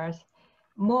 Richard.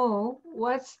 Mo,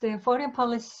 what's the foreign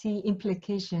policy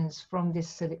implications from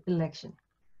this election?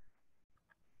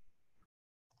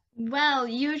 Well,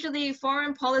 usually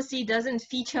foreign policy doesn't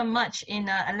feature much in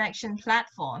election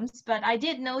platforms, but I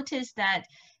did notice that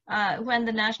when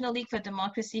the National League for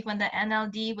Democracy, when the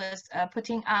NLD was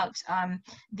putting out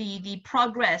the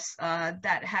progress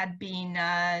that had been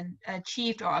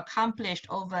achieved or accomplished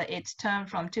over its term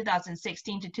from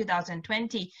 2016 to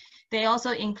 2020, they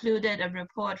also included a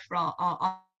report from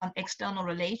on external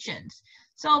relations.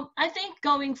 So I think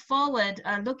going forward,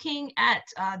 looking at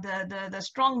the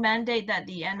strong mandate that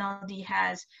the NLD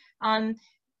has,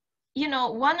 you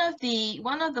know, one of the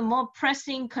more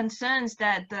pressing concerns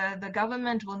that the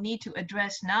government will need to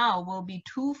address now will be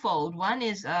twofold. One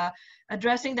is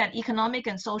addressing that economic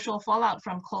and social fallout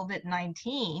from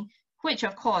COVID-19, which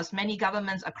of course many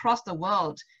governments across the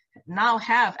world now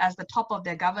have as the top of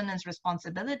their governance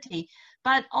responsibility,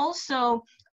 but also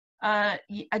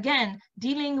again,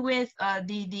 dealing with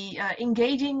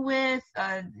engaging with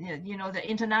you know, the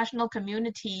international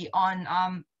community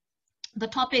on the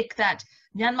topic that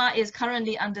Myanmar is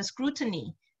currently under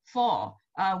scrutiny for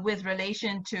with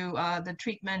relation to the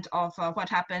treatment of what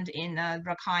happened in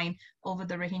Rakhine over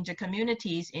the Rohingya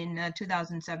communities in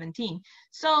 2017.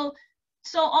 So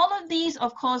all of these,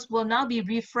 of course, will now be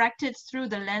refracted through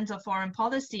the lens of foreign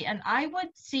policy. And I would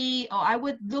see, or I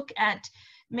would look at,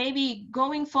 maybe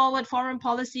going forward, foreign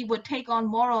policy would take on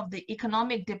more of the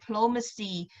economic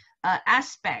diplomacy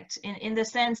aspect, in the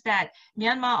sense that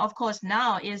Myanmar, of course,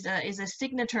 now is a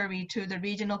signatory to the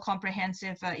Regional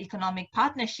Comprehensive Economic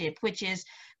Partnership, which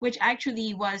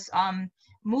actually was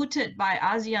mooted by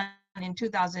ASEAN in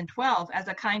 2012 as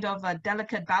a kind of a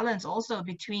delicate balance also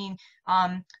between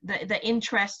the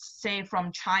interests, say,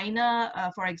 from China,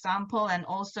 for example, and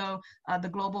also the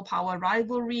global power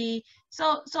rivalry.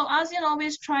 So ASEAN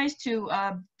always tries to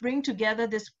bring together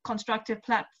this constructive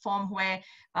platform where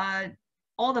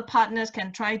all the partners can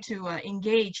try to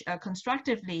engage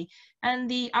constructively. And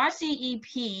the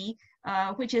RCEP,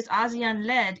 which is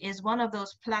ASEAN-led, is one of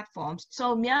those platforms.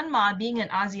 So Myanmar, being an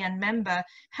ASEAN member,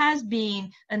 has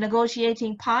been a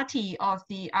negotiating party of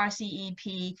the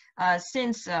RCEP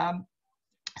since the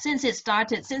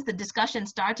discussion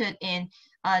started in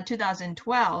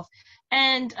 2012.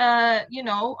 And you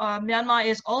know, Myanmar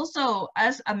is also,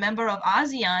 as a member of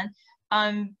ASEAN,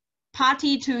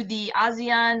 party to the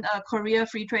ASEAN-Korea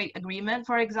Free Trade Agreement,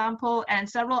 for example, and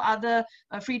several other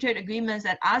free trade agreements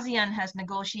that ASEAN has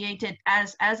negotiated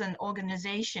as an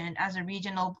organization, as a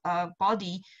regional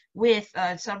body with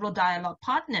several dialogue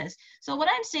partners. So what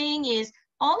I'm saying is,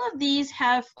 all of these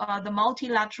have the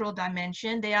multilateral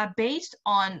dimension. They are based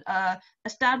on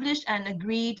established and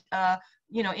agreed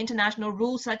you know, international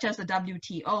rules such as the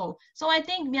WTO. So I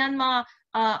think Myanmar,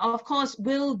 of course,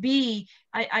 will be,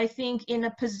 I think, in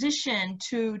a position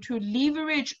to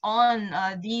leverage on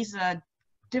these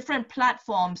different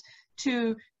platforms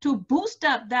to boost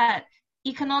up that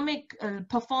economic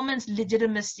performance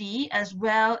legitimacy, as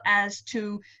well as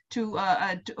to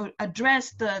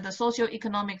address the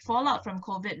socio-economic fallout from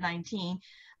COVID-19.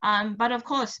 But of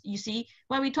course, you see,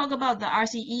 when we talk about the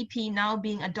RCEP now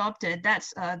being adopted,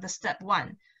 that's the step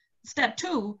one. Step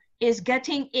two is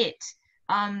getting it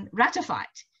ratified.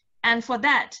 And for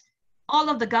that, all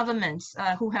of the governments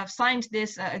who have signed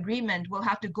this agreement will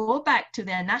have to go back to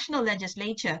their national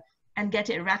legislature and get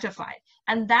it ratified.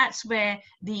 And that's where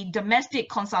the domestic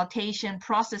consultation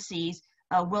processes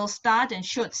will start and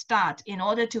should start, in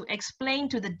order to explain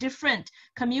to the different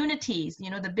communities, you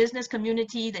know, the business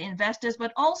community, the investors,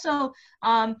 but also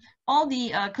all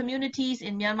the communities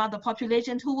in Myanmar, the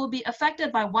population who will be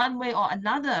affected by one way or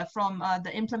another from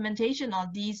the implementation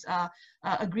of these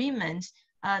agreements,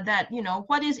 that, you know,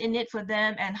 what is in it for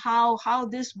them and how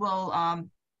this will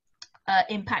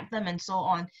impact them and so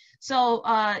on. So,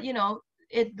 you know,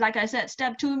 like I said,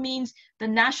 step two means the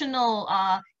national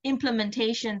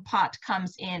implementation part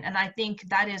comes in. And I think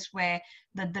that is where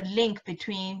the link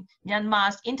between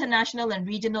Myanmar's international and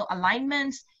regional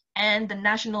alignments and the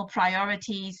national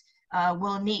priorities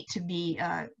will need to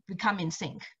become in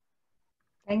sync.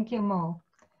 Thank you, Mo.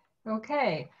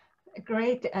 Okay,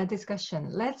 great discussion.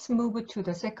 Let's move to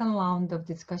the second round of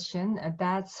discussion.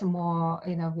 That's more,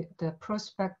 you know, the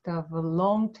prospect of a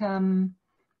long-term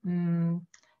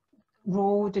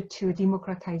road to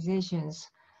democratizations.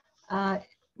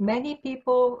 Many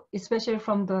people, especially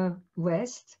from the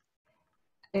West,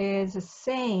 is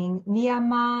saying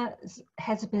Myanmar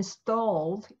has been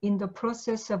stalled in the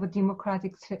process of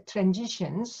democratic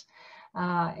transitions,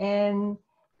 and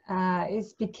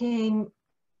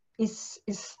it's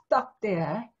stuck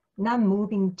there, not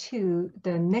moving to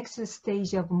the next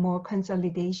stage of more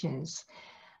consolidations.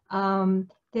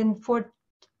 Then for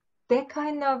that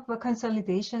kind of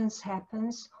consolidations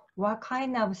happens, what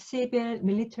kind of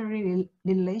civil-military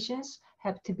relations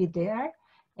have to be there?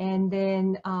 And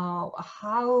then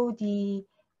how the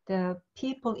the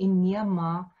people in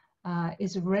Myanmar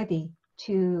is ready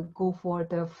to go for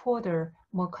the further,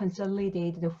 more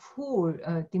consolidated, full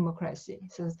democracy.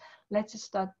 So let's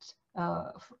start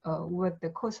with the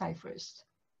COSI first.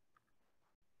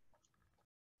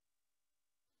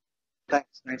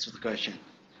 Thanks for the question.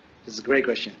 It's a great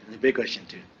question. It's a big question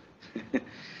too.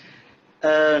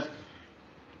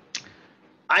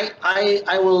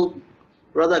 I will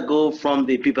rather go from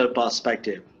the people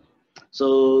perspective.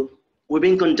 So we've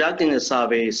been conducting a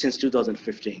survey since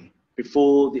 2015,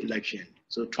 before the election.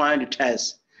 So trying to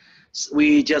test,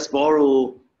 we just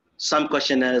borrow some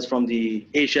questionnaires from the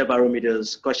Asia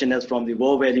barometers, questionnaires from the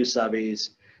world value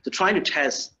surveys, to trying to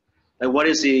test what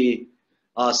is the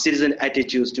citizen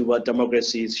attitudes toward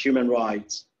democracies, human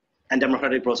rights, and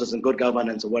democratic process and good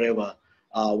governance or whatever.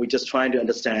 We're just trying to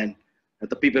understand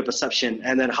the people perception,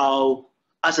 and then how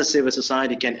as a civil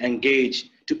society can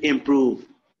engage to improve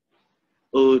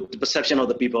the perception of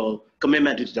the people,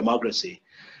 commitment to democracy.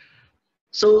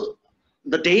 So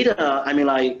the data, I mean,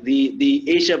 like the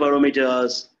Asia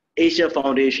barometers, Asia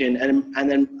Foundation, and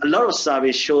then a lot of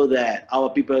surveys show that our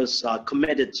peoples are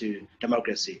committed to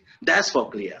democracy. That's for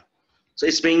clear. So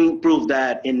it's been proved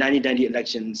that in 1990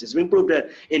 elections, it's been proved that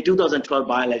in 2012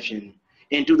 by-election,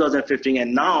 in 2015,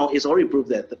 and now it's already proved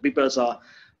that the peoples are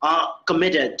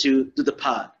committed to the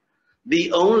path.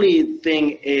 The only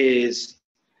thing is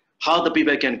how the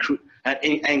people can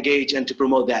engage and to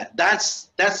promote that.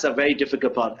 That's a very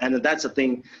difficult part, and that's a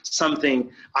thing, something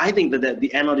I think that the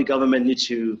NLD government needs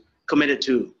to commit it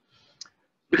to.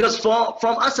 Because from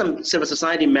us a civil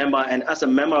society member, and as a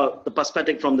member, the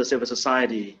perspective from the civil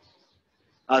society,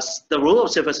 the role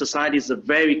of civil society is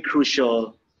very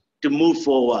crucial to move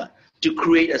forward, to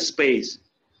create a space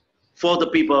for the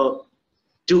people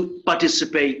to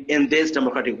participate in this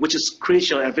democratic, which is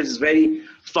crucial and which is very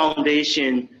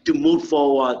foundation to move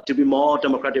forward to be more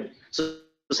democratic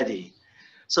society.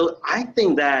 So I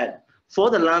think that for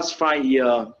the last 5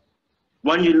 years,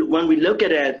 when we look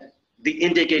at it, the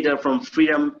indicator from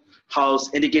Freedom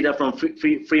House, indicator from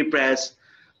Free Press,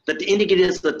 that the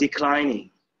indicators are declining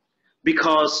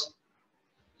because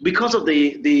of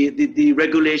the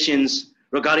regulations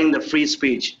regarding the free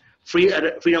speech,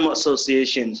 freedom of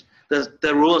associations.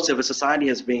 The role of civil society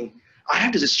has been, I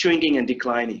have to say, shrinking and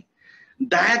declining.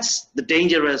 That's the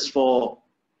dangerous for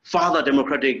further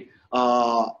democratic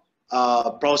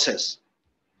process.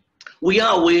 We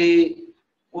are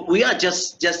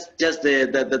just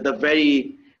the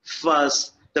very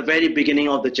first, the very beginning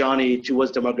of the journey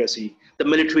towards democracy. The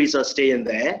militaries are staying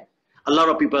there. A lot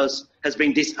of people has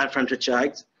been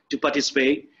disenfranchised to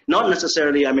participate. Not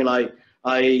necessarily, I mean, like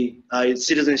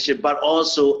citizenship, but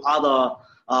also other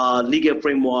legal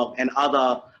framework and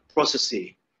other processes.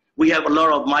 We have a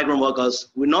lot of migrant workers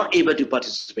who are not able to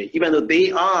participate, even though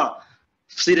they are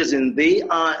citizens. They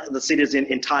are the citizen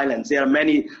in Thailand. There are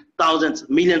many thousands,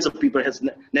 millions of people has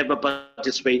never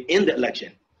participated in the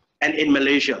election, and in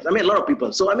Malaysia. I mean, a lot of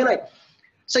people. So I mean, like,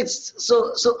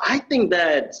 so I think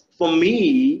that for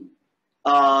me,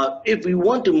 if we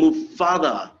want to move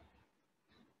further,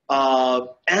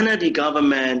 NLD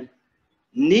government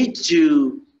need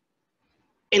to,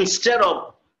 instead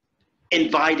of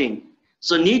inviting,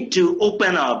 so need to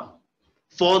open up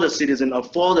for the citizen or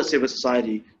for the civil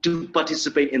society to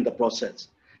participate in the process,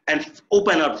 and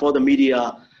open up for the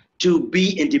media to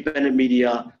be independent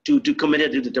media, to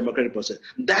commit to the democratic process.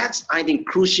 That's, I think,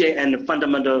 crucial and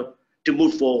fundamental to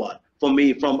move forward. For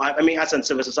me, I mean, as a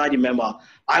civil society member,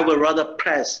 I would rather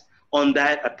press on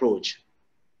that approach.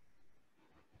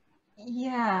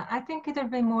 Yeah, I think it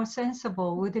would be more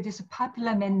sensible with this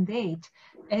popular mandate.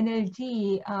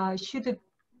 NLD should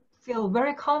feel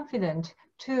very confident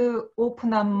to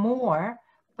open up more,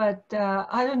 but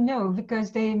I don't know,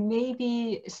 because they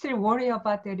maybe still worry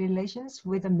about their relations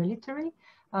with the military.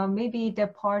 Maybe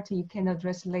that part you can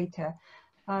address later.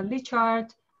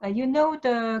 Richard, you know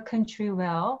the country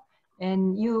well,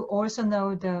 and you also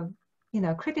know the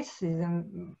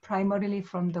criticism primarily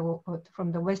from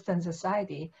the Western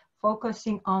society,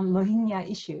 focusing on Rohingya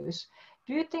issues.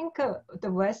 Do you think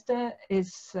the West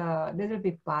is a little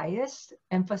bit biased,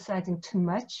 emphasizing too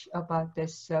much about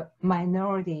this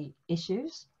minority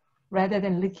issues, rather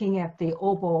than looking at the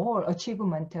overall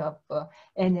achievement of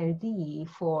NLD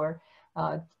for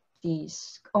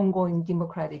these ongoing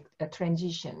democratic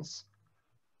transitions?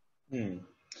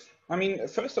 I mean,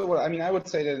 first of all, I mean, I would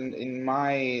say that in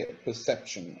my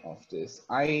perception of this,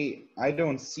 I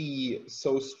don't see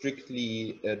so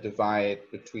strictly a divide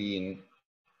between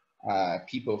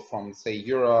people from, say,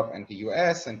 Europe and the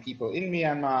US and people in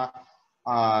Myanmar.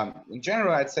 In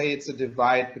general, I'd say it's a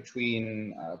divide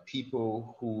between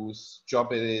people whose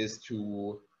job it is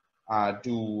to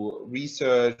do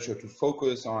research or to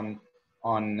focus on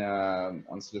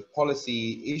sort of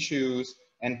policy issues,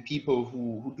 and people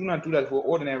who do not do that, who are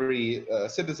ordinary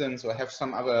citizens or have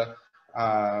some other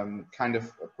kind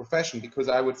of profession. Because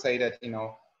I would say that, you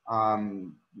know,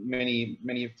 many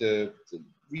of the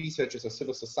researchers are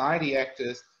civil society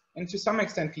actors, and to some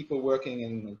extent people working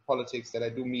in politics that I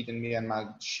do meet in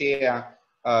Myanmar share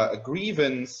a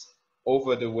grievance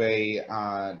over the way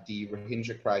the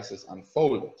Rohingya crisis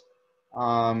unfolded.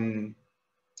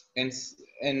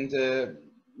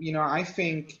 You know, I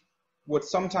think what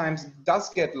sometimes does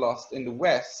get lost in the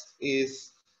West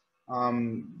is,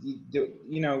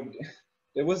 you know,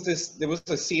 there was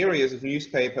a series of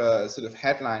newspaper sort of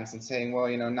headlines and saying, well,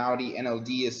 you know, now the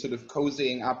NLD is sort of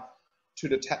cozying up to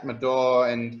the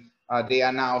Tatmadaw, and they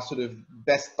are now sort of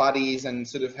best buddies and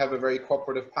sort of have a very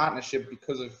cooperative partnership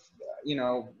because of, you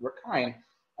know, Rakhine.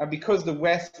 Because the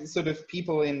West, sort of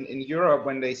people in Europe,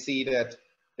 when they see that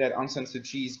Aung San Suu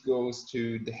Kyi goes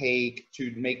to The Hague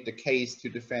to make the case to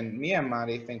defend Myanmar,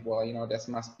 they think, well, you know, this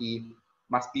must be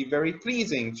very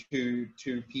pleasing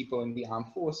to people in the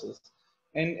armed forces.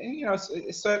 And you know,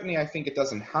 certainly I think it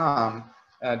doesn't harm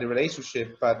the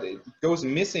relationship, but it goes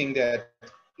missing that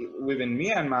within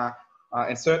Myanmar,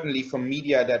 and certainly from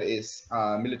media that is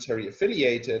military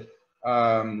affiliated,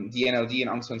 the NLD and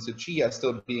Aung San Suu Kyi are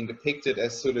still being depicted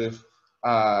as sort of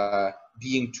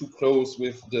being too close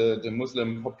with the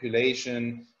Muslim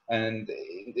population. And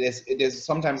there's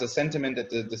sometimes a sentiment that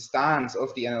the stance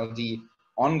of the NLD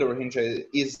on the Rohingya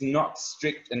is not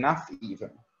strict enough even,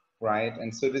 right?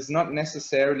 And so there's not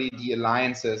necessarily the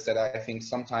alliances that I think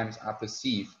sometimes are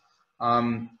perceived.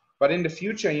 But in the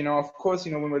future, you know, of course,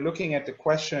 you know, when we're looking at the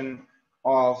question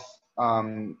of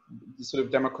the sort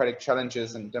of democratic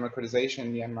challenges and democratization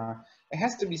in Myanmar, it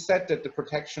has to be said that the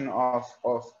protection of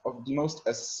the most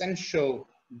essential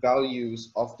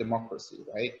values of democracy,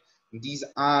 right? These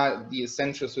are the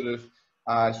essential sort of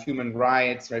human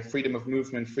rights, right? Freedom of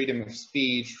movement, freedom of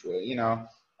speech, you know,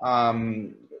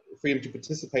 freedom to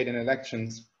participate in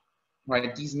elections,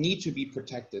 right? These need to be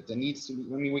protected. There needs to be,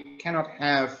 I mean, we cannot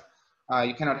have,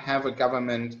 you cannot have a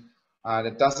government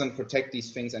that doesn't protect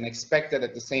these things and expect that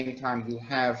at the same time you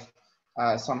have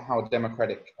somehow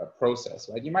democratic process,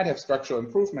 right? You might have structural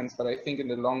improvements, but I think in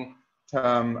the long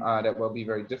term that will be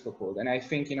very difficult. And I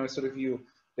think, you know, sort of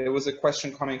there was a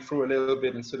question coming through a little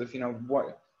bit and sort of, you know,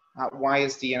 why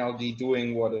is the NLD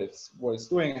doing what it's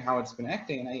doing and how it's been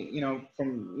acting? And I, you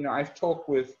know, I've talked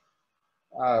with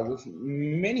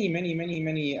many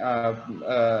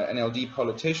NLD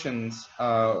politicians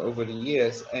over the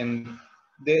years, and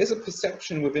there is a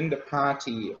perception within the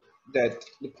party that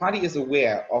the party is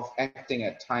aware of acting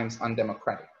at times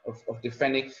undemocratic, of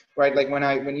defending, right? Like when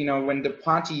the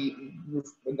party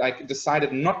like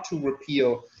decided not to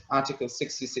repeal Article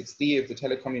 66D of the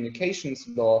telecommunications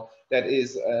law, that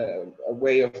is a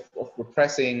way of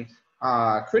repressing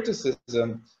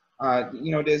criticism.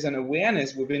 You know, there's an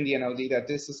awareness within the NLD that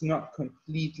this is not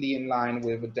completely in line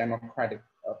with a democratic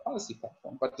policy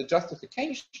platform. But the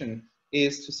justification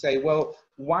is to say, well,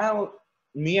 while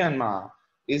Myanmar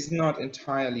is not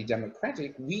entirely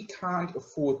democratic, we can't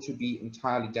afford to be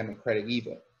entirely democratic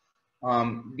either.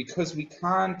 Because we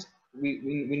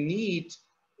need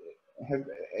have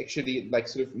actually like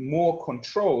sort of more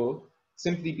control,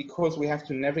 simply because we have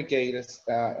to navigate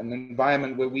an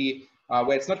environment where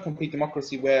it's not complete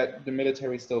democracy, where the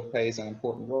military still plays an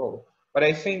important role. But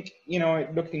I think, you know,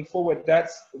 looking forward,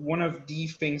 that's one of the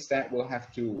things that will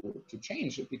have to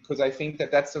change, because I think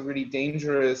that that's a really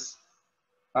dangerous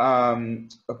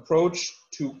approach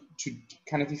to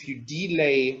kind of, if you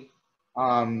delay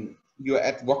your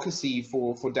advocacy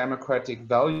for democratic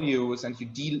values and you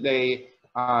delay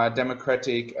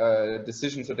democratic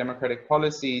decisions or democratic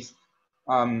policies,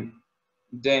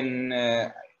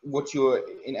 then what you're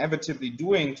inevitably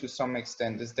doing to some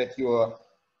extent is that you're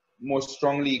more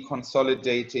strongly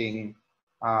consolidating,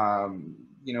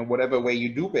 you know, whatever way you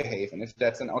do behave. And if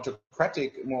that's an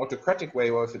more autocratic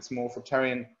way, or if it's more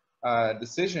authoritarian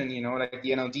decision, you know, like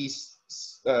the NLD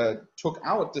took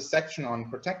out the section on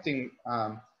protecting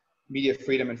media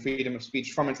freedom and freedom of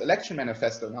speech from its election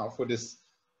manifesto now for this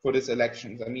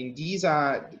elections. I mean, these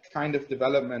are the kind of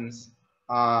developments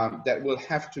that will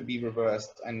have to be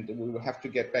reversed, and we will have to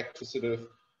get back to sort of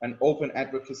an open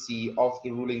advocacy of the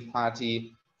ruling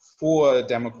party for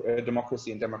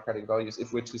democracy and democratic values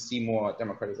if we're to see more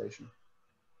democratization.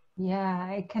 Yeah,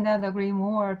 I cannot agree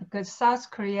more, because South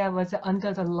Korea was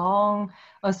under the long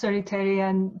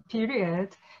authoritarian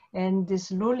period, And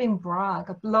this ruling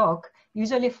bloc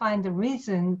usually find a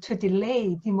reason to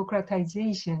delay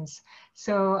democratizations.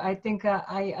 So I think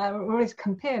I always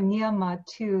compare Myanmar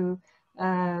to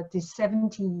the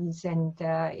 70s and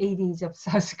 80s of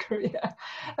South Korea.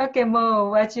 Okay, Mo,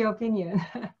 what's your opinion?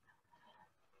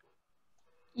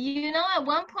 You know, at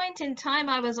one point in time,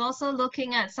 I was also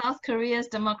looking at South Korea's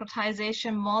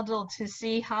democratization model to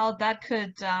see how that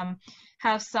could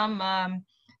have some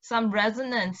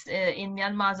resonance in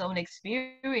Myanmar's own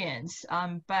experience.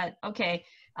 But okay,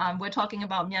 we're talking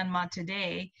about Myanmar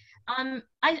today. I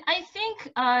think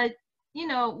you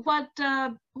know what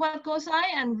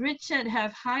Gosai and Richard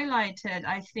have highlighted,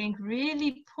 I think,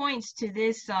 really points to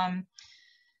this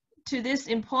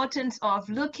importance of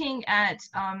looking at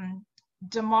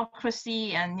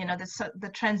democracy and, you know, the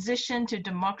transition to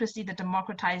democracy, the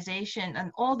democratization,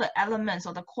 and all the elements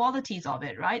or the qualities of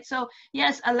it, right? So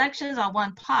yes, elections are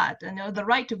one part, you know, the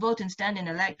right to vote and stand in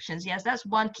elections. Yes, that's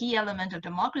one key element of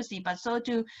democracy, but so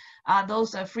too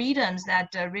those freedoms that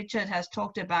Richard has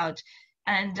talked about,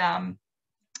 and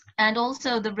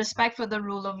also the respect for the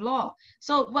rule of law.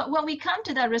 So when we come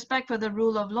to that respect for the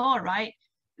rule of law, right,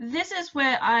 this is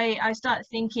where I start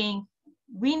thinking,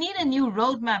 we need a new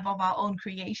roadmap of our own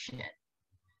creation.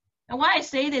 And why I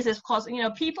say this is because, you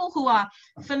know, people who are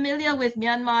familiar with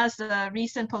Myanmar's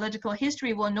recent political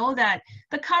history will know that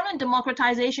the current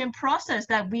democratization process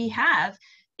that we have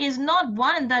is not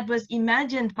one that was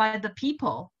imagined by the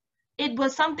people. It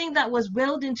was something that was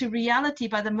willed into reality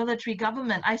by the military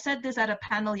government. I said this at a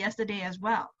panel yesterday as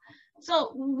well.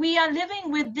 So we are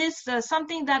living with this,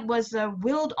 something that was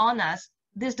willed on us,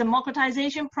 this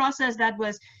democratization process that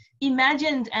was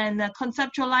imagined and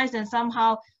conceptualized and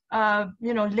somehow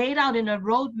you know, laid out in a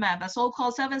roadmap, a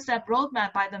so-called 7-step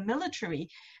roadmap by the military.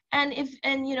 And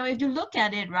you know, if you look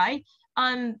at it, right,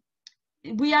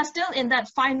 we are still in that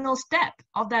final step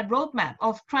of that roadmap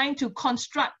of trying to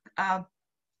construct a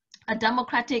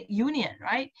democratic union,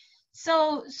 right?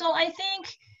 So I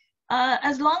think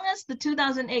as long as the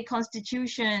 2008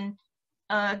 Constitution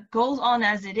goes on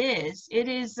as it is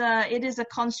a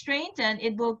constraint, and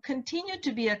it will continue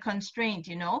to be a constraint,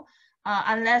 you know,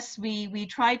 unless we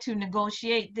try to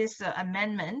negotiate this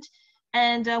amendment.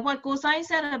 And what Gosai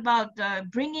said about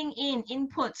bringing in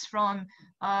inputs from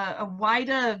a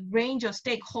wider range of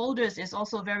stakeholders is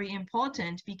also very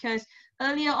important, because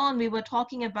earlier on we were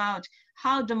talking about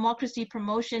how democracy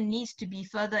promotion needs to be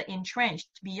further entrenched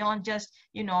beyond just,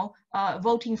 you know,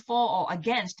 voting for or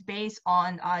against based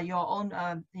on your own,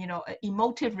 you know,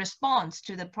 emotive response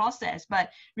to the process,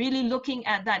 but really looking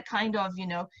at that kind of, you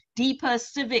know, deeper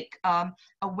civic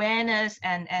awareness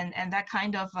and that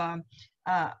kind of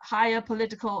higher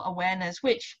political awareness,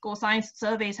 which Gosai's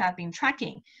surveys have been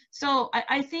tracking. So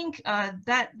I think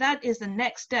that is the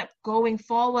next step going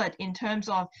forward in terms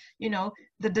of, you know,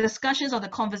 the discussions or the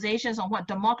conversations on what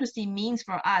democracy means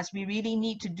for us. We really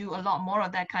need to do a lot more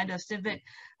of that kind of civic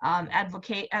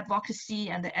advocacy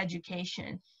and the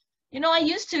education. You know, I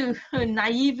used to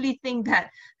naively think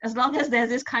that as long as there's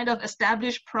this kind of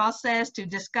established process to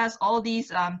discuss all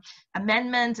these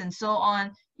amendments and so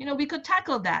on, you know, we could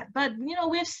tackle that. But, you know,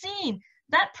 we've seen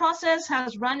that process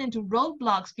has run into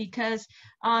roadblocks because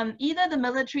either the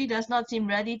military does not seem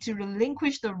ready to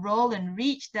relinquish the role and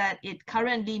reach that it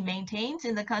currently maintains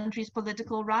in the country's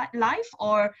political life,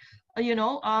 or, you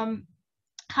know,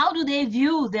 how do they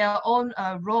view their own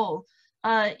role?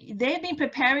 They've been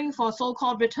preparing for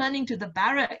so-called returning to the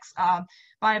barracks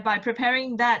by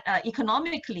preparing that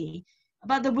economically.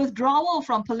 But the withdrawal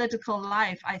from political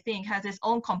life, I think, has its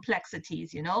own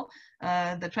complexities, you know,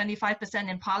 the 25%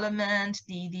 in parliament,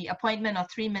 the appointment of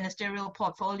 3 ministerial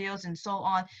portfolios and so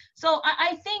on. So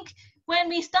I think when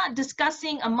we start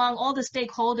discussing among all the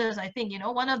stakeholders, I think, you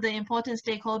know, one of the important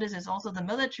stakeholders is also the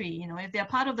military. You know, if they're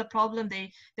part of the problem,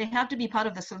 they have to be part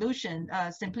of the solution,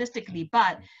 simplistically.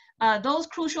 But those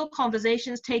crucial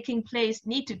conversations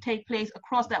need to take place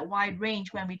across that wide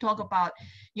range when we talk about,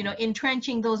 you know,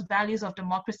 entrenching those values of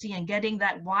democracy and getting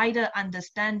that wider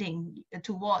understanding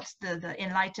towards the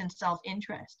enlightened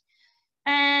self-interest.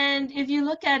 And if you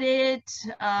look at it,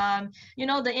 you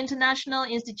know, the International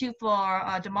Institute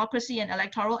for Democracy and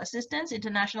Electoral Assistance,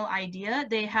 International IDEA,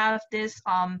 they have this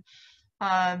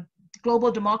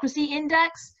Global Democracy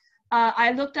Index.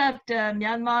 I looked at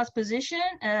Myanmar's position.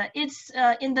 It's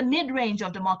in the mid-range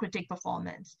of democratic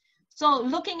performance. So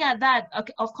looking at that,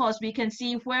 of course, we can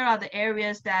see where are the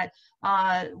areas that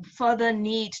further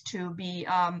need to be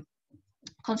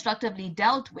constructively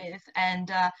dealt with.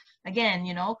 And again,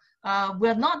 you know,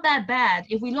 we're not that bad.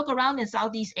 If we look around in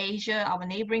Southeast Asia, our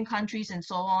neighboring countries and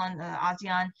so on,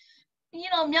 ASEAN, you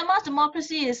know, Myanmar's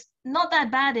democracy is not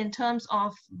that bad in terms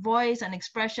of voice and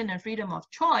expression and freedom of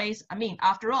choice. I mean,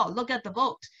 after all, look at the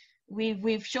vote.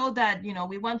 We've showed that, you know,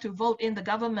 we want to vote in the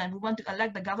government, we want to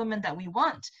elect the government that we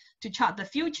want to chart the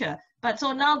future. But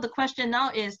so now the question now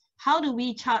is, how do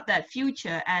we chart that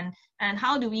future, and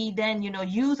how do we then, you know,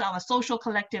 use our social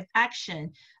collective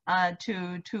action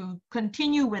to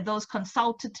continue with those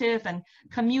consultative and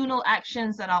communal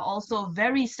actions that are also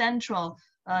very central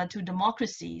to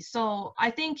democracy. So I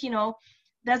think, you know,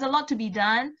 there's a lot to be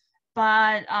done.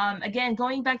 But again,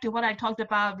 going back to what I talked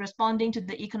about, responding to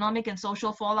the economic and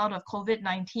social fallout of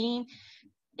COVID-19,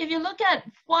 if you look at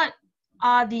what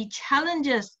are the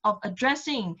challenges of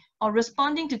addressing or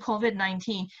responding to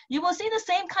COVID-19, you will see the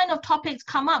same kind of topics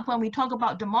come up when we talk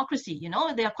about democracy. You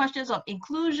know, there are questions of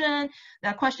inclusion,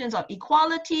 there are questions of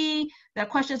equality, there are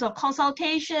questions of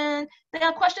consultation, there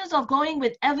are questions of going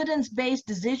with evidence-based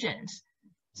decisions.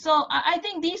 So I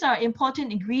think these are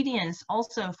important ingredients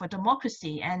also for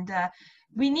democracy, and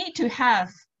we need to have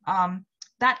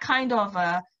that kind of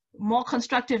more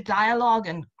constructive dialogue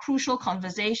and crucial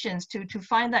conversations to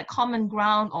find that common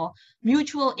ground or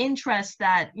mutual interest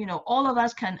that, you know, all of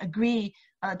us can agree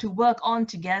to work on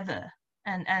together.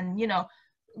 And you know,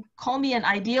 call me an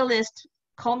idealist,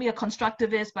 call me a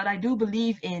constructivist, but I do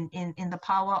believe in the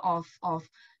power of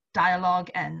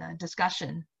dialogue and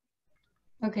discussion.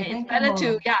 Okay, it's better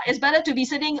to, yeah, it's better to be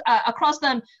sitting across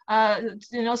them,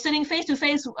 you know, sitting face to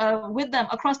face with them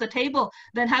across the table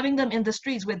than having them in the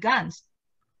streets with guns.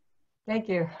 Thank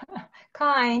you.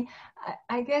 Kai,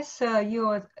 I guess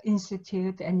your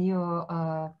institute and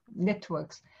your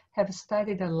networks have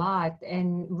studied a lot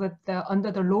and with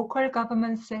under the local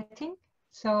government setting.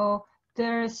 So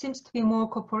there seems to be more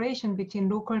cooperation between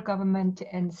local government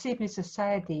and civil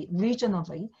society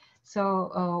regionally.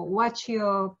 So what's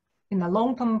your, in a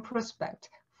long-term prospect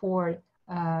for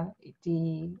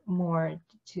the more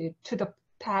to the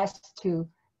path to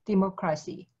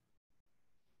democracy?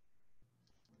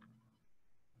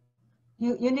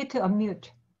 You need to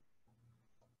unmute.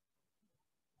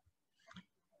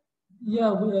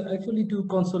 Yeah, we actually to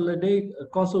consolidate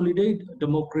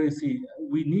democracy,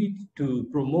 we need to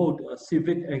promote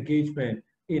civic engagement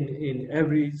in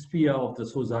every sphere of the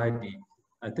society.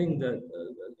 I think that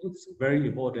it's very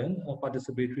important.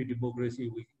 Participatory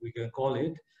democracy, we can call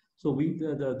it. So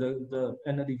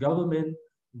the government,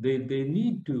 they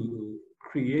need to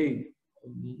create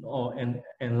or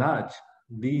enlarge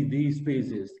these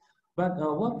spaces. But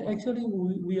what actually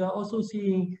we are also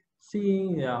seeing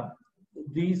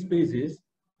these spaces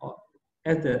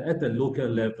at the local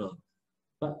level,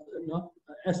 but not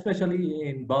especially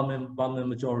in Burma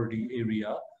majority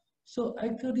area. So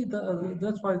actually,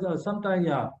 that's why sometimes,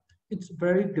 yeah, it's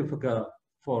very difficult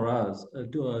for us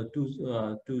to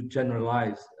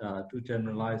generalize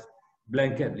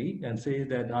blanketly and say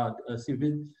that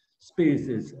civil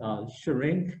spaces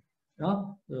shrink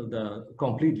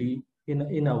completely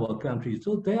in our country.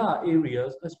 So there are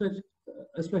areas,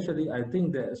 especially I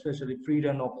think that especially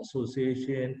freedom of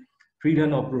association,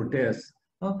 freedom of protest,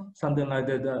 something like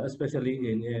that,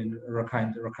 especially in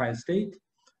Rakhine State,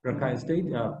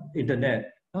 internet.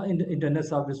 Internet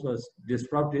service was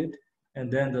disrupted,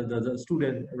 and then the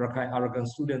student, Arakan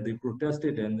student, they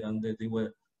protested, and they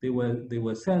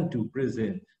were sent to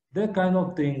prison. That kind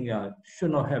of thing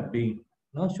should not have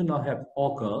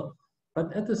occurred.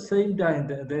 But at the same time,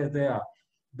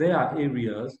 there are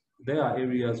areas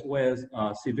where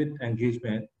civic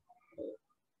engagement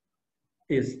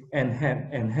is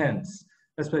enhanced,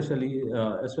 especially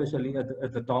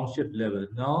at the township level.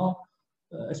 Now,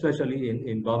 especially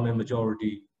in Burma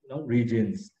majority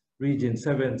regions,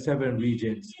 seven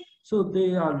regions. So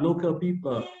they are local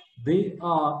people. They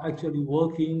are actually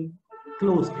working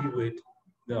closely with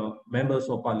the members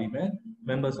of parliament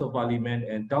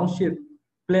and township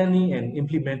planning and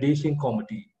implementation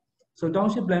committee. So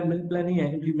township planning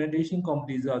and implementation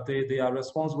committees they are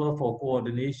responsible for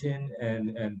coordination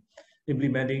and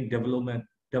implementing development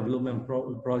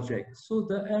projects. So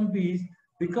the MPs,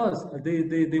 because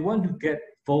they want to get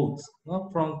votes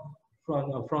from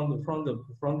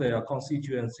their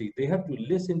constituency, they have to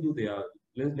listen to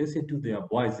their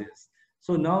voices.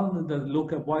 So now the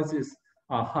local voices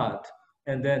are heard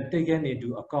and then taken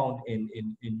into account in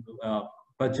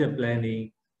budget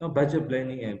planning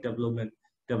and development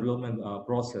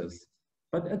process.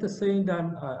 But at the same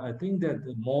time, I think that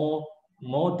the more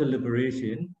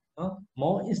deliberation,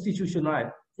 more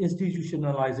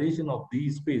institutionalization of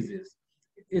these spaces,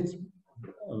 it's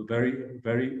very,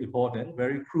 very important,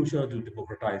 very crucial to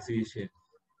democratization,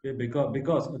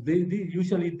 because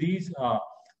usually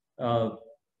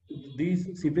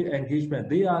these civic engagement,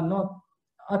 they are not,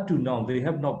 up to now, they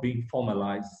have not been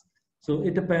formalized. So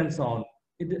it depends on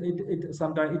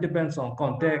sometimes it depends on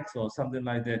context or something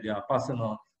like that. Yeah,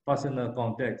 personal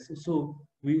context. So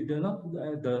they're not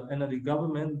the NLD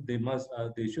government. They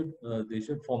should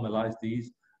formalize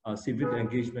these civic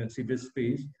engagement, civic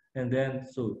space, and then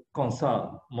so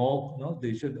consult more.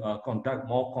 They should conduct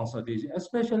more consultation,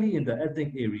 especially in the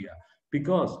ethnic area,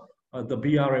 because the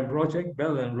BRN project,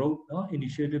 Belt and Road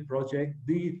Initiative project,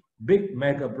 the big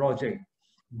mega project,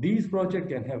 these projects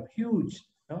can have huge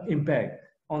impact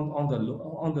on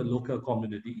the local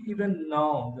community. Even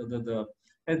now, the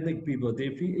ethnic people,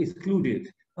 they feel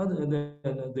excluded.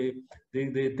 They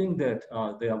think that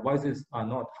their voices are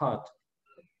not heard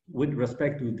with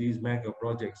respect to these mega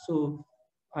projects. So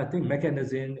I think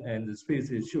mechanism and the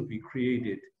spaces should be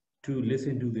created to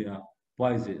listen to their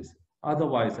voices.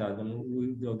 Otherwise,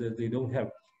 they don't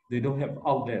have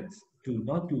outlets to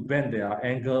not to vent their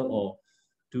anger or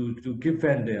to give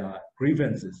vent their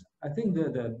grievances. I think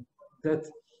that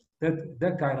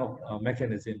kind of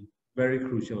mechanism very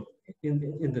crucial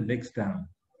in the next time.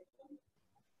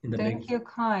 Thank you,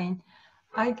 Kind.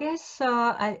 I guess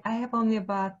I have only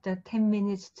about 10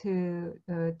 minutes to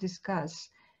discuss,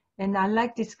 and I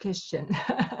like this question.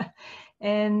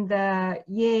 And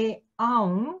Ye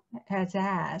Aung has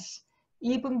asked,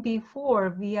 even before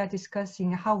we are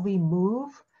discussing how we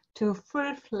move to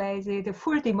full-fledged,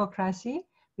 full democracy,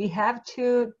 we have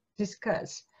to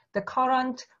discuss the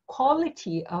current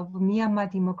quality of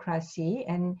Myanmar democracy.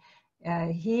 And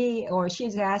he or she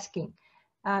is asking,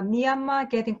 Myanmar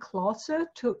getting closer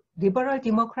to liberal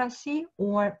democracy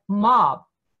or mob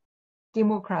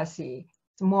democracy,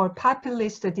 more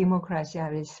populist democracy,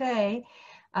 I would say.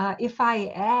 If I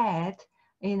add,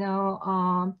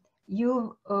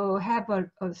 you have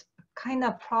a kind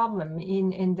of problem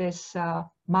in this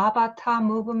Mabata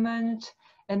movement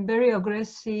and very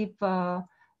aggressive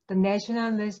the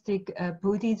nationalistic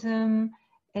Buddhism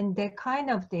and that kind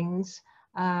of things.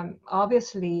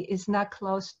 Obviously is not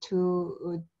close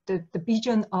to the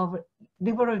vision of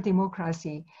liberal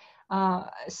democracy.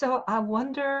 So I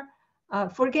wonder,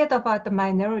 forget about the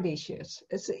minority issues.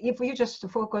 If you just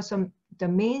focus on the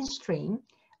mainstream,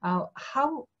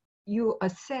 how you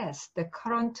assess the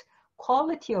current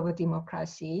quality of a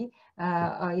democracy,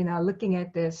 looking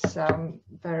at this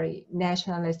very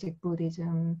nationalistic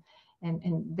Buddhism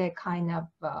and that kind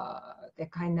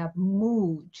of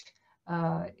mood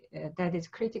that is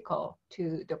critical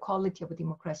to the quality of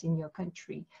democracy in your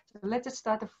country. So let's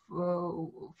start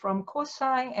from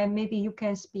Kosai, and maybe you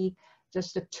can speak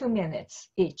just 2 minutes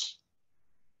each.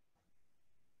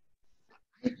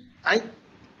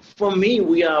 For me,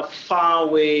 we are far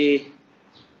away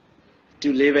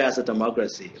to live as a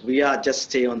democracy. We are just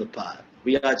stay on the path.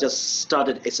 We are just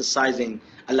started exercising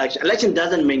election. Election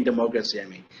doesn't mean democracy. I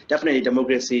mean, definitely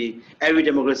democracy, every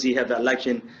democracy have the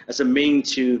election as a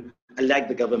means to elect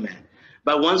the government.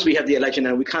 But once we have the election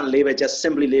and we can't live it, just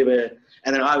simply live it,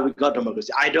 and then we got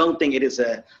democracy. I don't think it is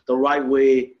the right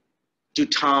way to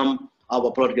term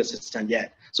our political system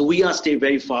yet. So we are still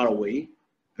very far away.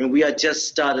 I mean, we are just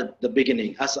started the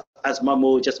beginning. As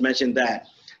Mamo just mentioned that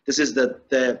this is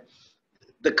the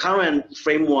current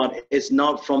framework is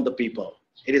not from the people.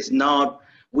 It is not,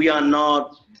 we haven't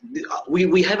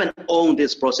owned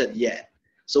this process yet.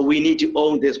 So we need to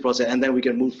own this process and then we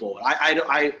can move forward.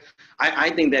 I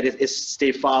think that it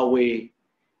stay far away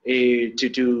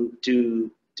to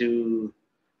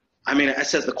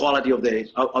assess the quality of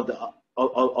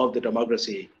the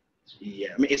democracy.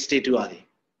 Yeah, I mean, it's stay too early.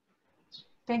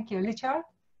 Thank you, Richard.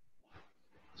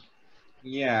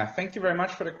 Yeah, thank you very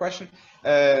much for the question.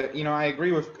 I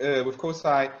agree with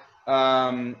Kosai.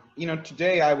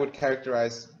 Today I would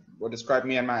characterize or describe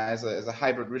Myanmar as a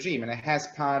hybrid regime, and it has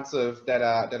parts that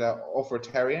are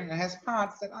authoritarian, and it has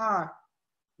parts that are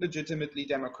legitimately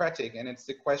democratic. And it's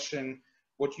the question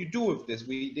what you do with this.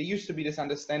 There used to be this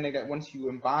understanding that once you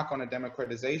embark on a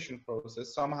democratization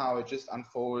process, somehow it just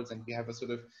unfolds and we have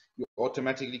you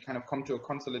automatically kind of come to a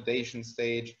consolidation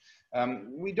stage.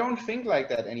 We don't think like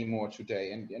that anymore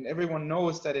today, and everyone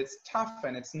knows that it's tough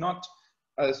and it's not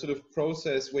a sort of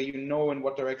process where you know in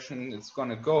what direction it's going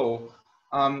to go.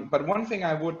 But one thing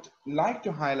I would like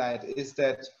to highlight is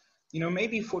that,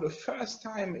 maybe for the first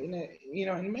time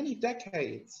in many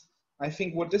decades, I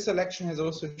think what this election has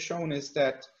also shown is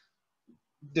that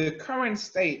the current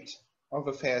state of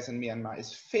affairs in Myanmar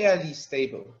is fairly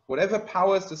stable. Whatever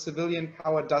powers the civilian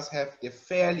power does have, they're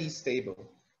fairly stable.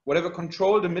 Whatever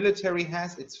control the military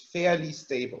has, it's fairly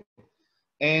stable.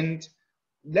 And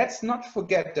let's not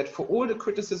forget that for all the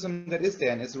criticism that is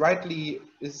there, and is rightly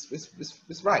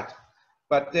is right,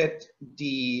 but that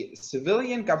the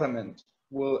civilian government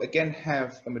will again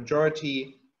have a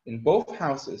majority in both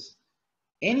houses,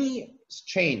 any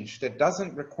change that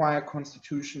doesn't require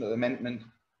constitutional amendment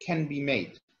can be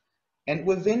made. And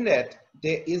within that,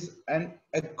 there is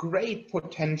a great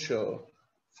potential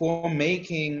for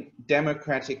making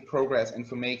democratic progress and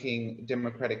for making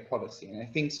democratic policy. And I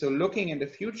think so, looking in the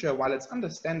future, while it's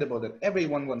understandable that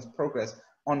everyone wants progress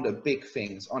on the big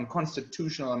things, on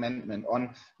constitutional amendment,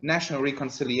 on national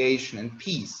reconciliation and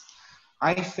peace,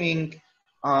 I think,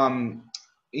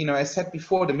 you know, as said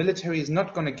before, the military is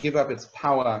not going to give up its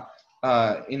power,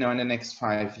 you know, in the next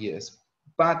 5 years.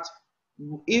 But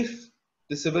if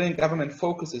the civilian government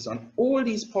focuses on all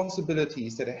these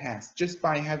possibilities that it has just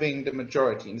by having the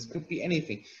majority, and this could be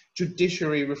anything,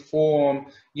 judiciary reform,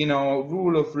 you know,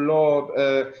 rule of law,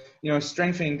 you know,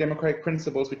 strengthening democratic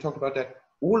principles, we talked about that,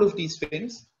 all of these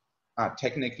things are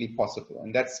technically possible.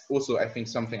 And that's also, I think,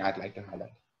 something I'd like to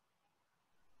highlight.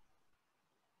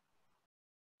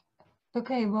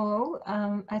 Okay, well,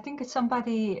 I think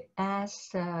somebody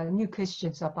asked new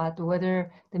questions about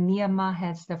whether the Myanmar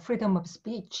has the freedom of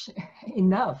speech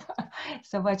enough.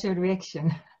 So what's your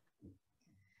reaction?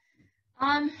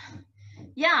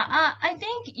 Yeah, I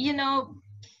think, you know,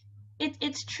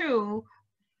 it's true.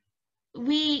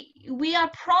 We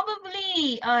are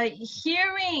probably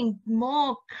hearing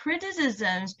more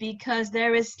criticisms because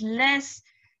there is less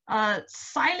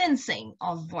silencing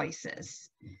of voices.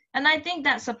 And I think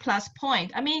that's a plus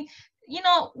point. I mean, you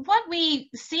know, what we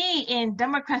see in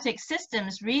democratic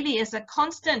systems really is a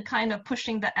constant kind of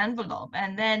pushing the envelope,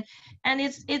 and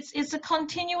it's a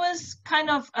continuous kind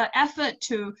of effort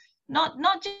to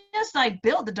not just like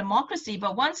build the democracy,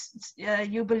 but once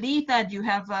you believe that you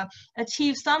have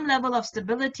achieved some level of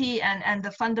stability and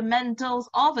the fundamentals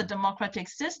of a democratic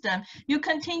system, you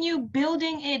continue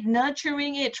building it,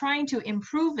 nurturing it, trying to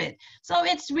improve it. So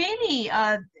it's really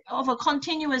of a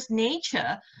continuous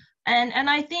nature. And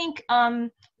I think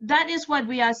that is what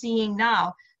we are seeing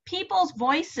now. People's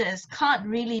voices can't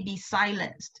really be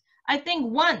silenced. I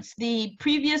think once the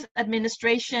previous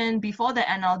administration before the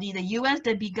NLD, the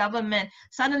USDP government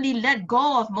suddenly let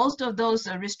go of most of those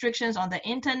restrictions on the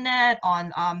internet,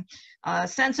 on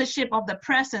censorship of the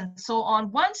press and so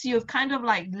on, once you've kind of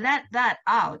like let that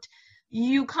out,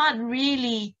 you can't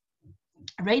really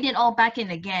rate it all back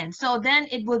in again. So then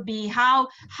it would be how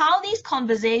these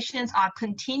conversations are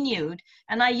continued.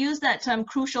 And I use that term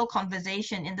crucial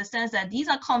conversation in the sense that these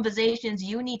are conversations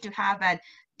you need to have at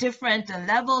different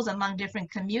levels among different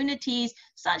communities,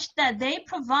 such that they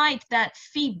provide that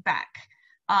feedback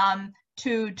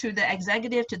to the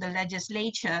executive, to the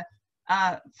legislature,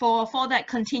 for that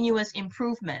continuous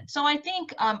improvement. So I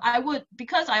think I would,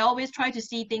 because I always try to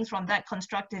see things from that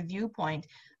constructive viewpoint,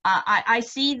 I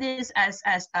see this as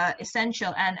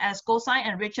essential. And as Gosai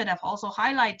and Richard have also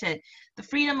highlighted, the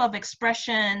freedom of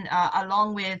expression,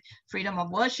 along with freedom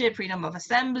of worship, freedom of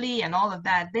assembly, and all of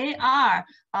that, they are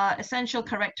essential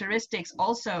characteristics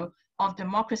also of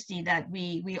democracy that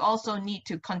we also need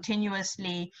to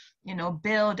continuously, you know,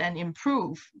 build and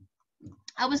improve.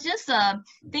 I was just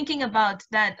thinking about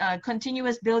that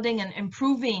continuous building and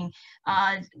improving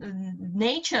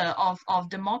nature of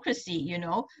democracy, you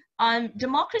know.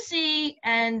 Democracy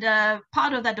and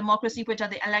part of that democracy, which are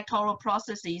the electoral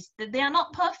processes, they are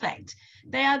not perfect.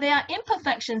 There are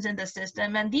imperfections in the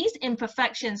system, and these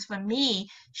imperfections for me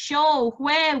show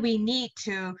where we need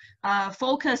to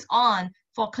focus on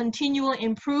for continual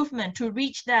improvement to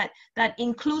reach that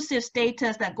inclusive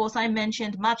status that Gosai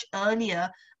mentioned much earlier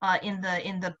in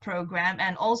the program,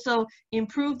 and also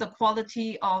improve the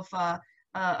quality of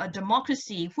a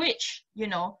democracy, which, you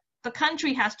know, the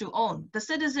country has to own. The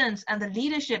citizens and the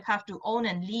leadership have to own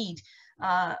and lead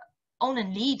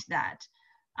that.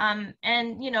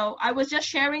 And, you know, I was just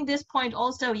sharing this point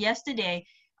also yesterday.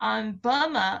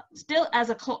 Burma, still as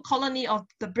a colony of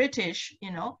the British,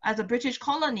 you know, as a British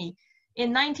colony,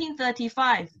 in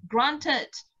 1935, granted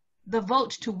the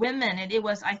vote to women, and it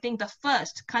was, I think, the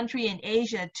first country in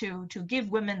Asia to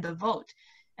give women the vote.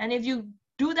 And if you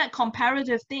do that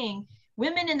comparative thing,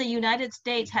 women in the United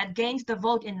States had gained the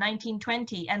vote in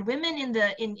 1920, and women in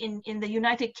the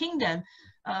United Kingdom,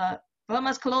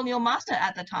 Burma's colonial master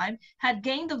at the time, had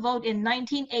gained the vote in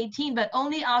 1918, but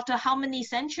only after how many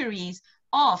centuries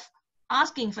of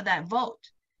asking for that vote.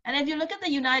 And if you look at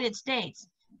the United States,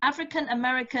 African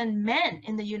American men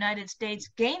in the United States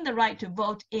gained the right to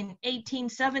vote in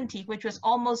 1870, which was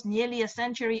almost nearly a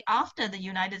century after the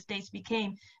United States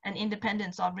became an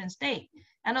independent sovereign state.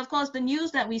 And of course, the news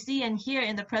that we see and hear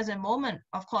in the present moment,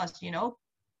 of course, you know,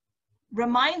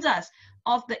 reminds us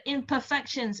of the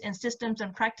imperfections in systems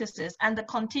and practices and the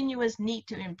continuous need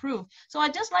to improve. So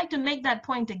I'd just like to make that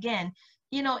point again.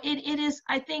 You know, it is,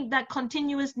 I think, that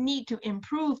continuous need to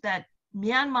improve that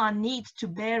Myanmar needs to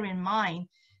bear in mind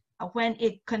when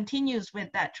it continues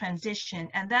with that transition,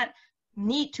 and that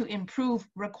need to improve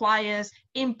requires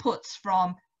inputs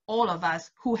from all of us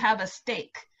who have a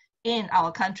stake in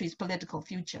our country's political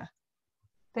future.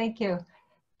 Thank you.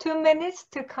 2 minutes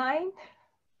to Kind.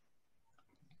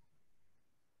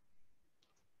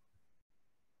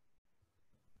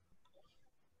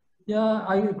 Yeah,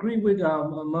 I agree with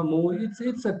Mamu.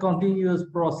 It's a continuous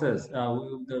process.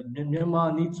 The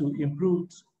Myanmar needs to improve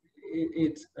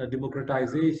its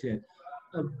democratization.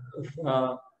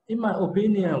 In my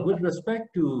opinion, with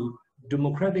respect to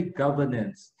democratic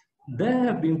governance, there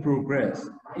have been progress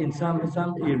in some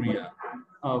area.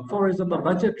 For example,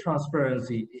 budget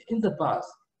transparency. In the past,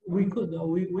 we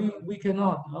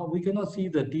cannot see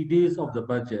the details of the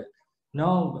budget.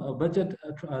 Now, budget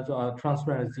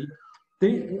transparency,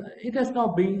 it has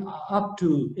not been up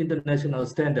to international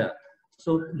standard,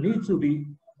 so needs to be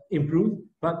improved.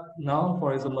 But now,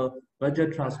 for example,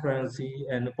 budget transparency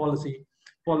and policy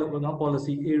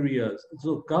areas,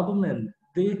 so government,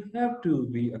 they have to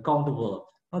be accountable.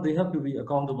 They have to be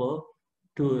accountable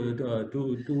to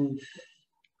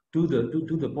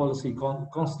the policy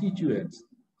constituents.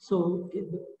 So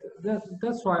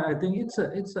that's why I think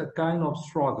it's a kind of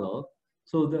struggle.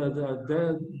 So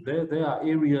there are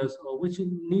areas which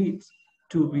needs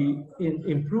to be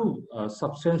improved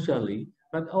substantially,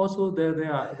 but also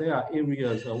there are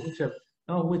areas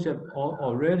which have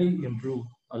already improved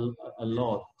a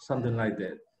lot, something like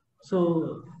that.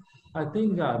 So I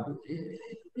think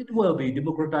it will be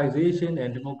democratization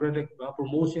and democratic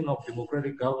promotion of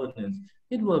democratic governance.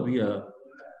 It will be a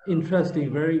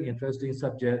interesting, very interesting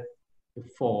subject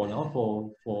for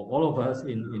all of us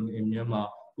in Myanmar.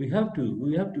 We have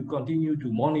to continue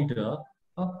to monitor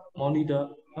whether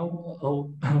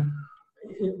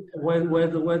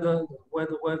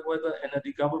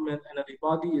another government, another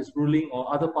party is ruling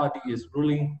or other party is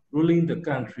ruling the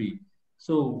country.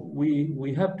 So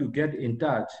we have to get in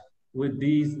touch with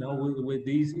these with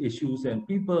these issues, and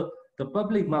the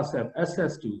public must have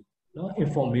access to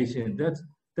information.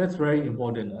 That's very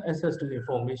important. Access to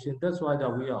information. That's why that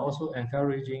we are also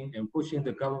encouraging and pushing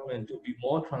the government to be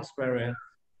more transparent.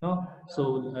 So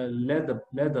let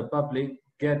the public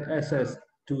get access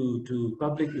to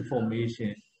public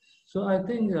information. So I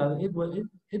think it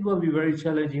will be very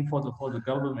challenging for the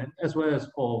government as well as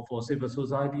for civil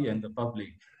society and the public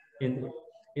in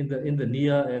the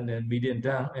near and medium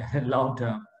term and long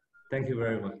term. Thank you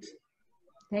very much.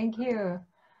 Thank you.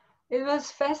 It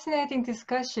was fascinating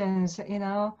discussions.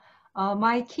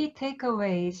 My key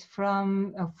takeaways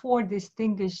from 4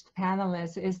 distinguished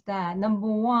panelists is that, number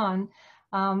one,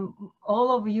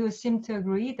 all of you seem to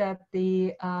agree that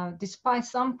despite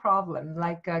some problem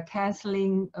like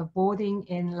canceling voting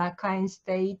in Rakhine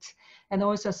State, and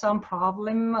also some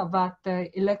problem about the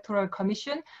Electoral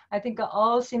Commission, I think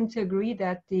all seem to agree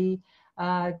that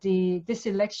this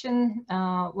election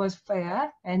was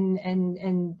fair,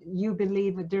 and you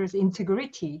believe there's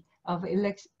integrity of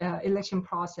election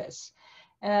process.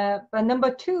 But number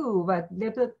 2, but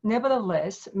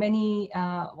nevertheless,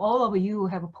 all of you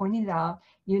have pointed out,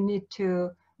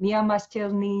 Myanmar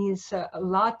still needs a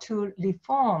lot to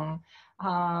reform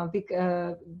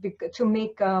to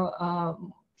make a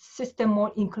system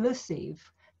more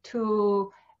inclusive,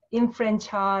 to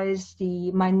enfranchise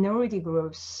the minority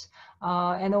groups,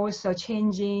 and also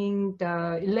changing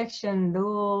the election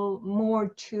rule more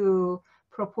to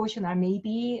proportional,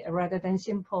 maybe, rather than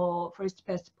simple first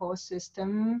past post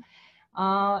system.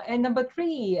 And number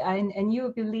 3, and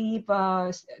you believe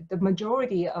the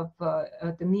majority of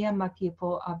the Myanmar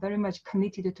people are very much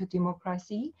committed to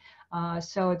democracy.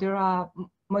 So there are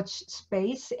much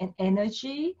space and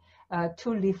energy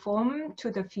to reform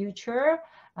to the future,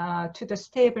 to the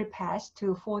stable path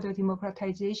to further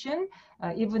democratization,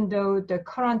 even though the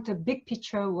current big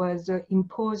picture was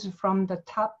imposed from the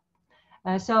top.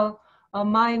 So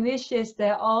my wish is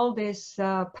that all this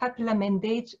popular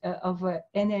mandate of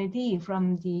NLD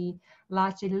from the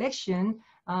last election,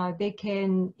 they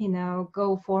can,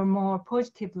 go for more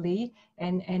positively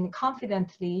and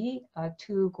confidently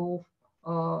to go,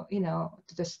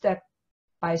 to the step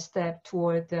by step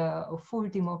toward full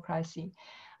democracy.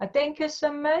 Thank you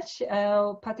so much,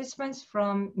 participants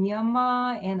from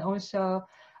Myanmar and also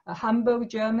Hamburg,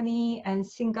 Germany, and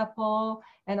Singapore,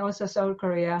 and also South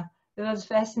Korea. It was a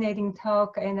fascinating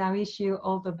talk, and I wish you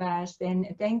all the best. And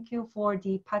thank you for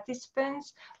the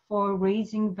participants for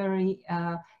raising very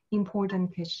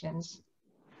important questions.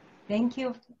 Thank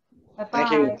you. Bye-bye.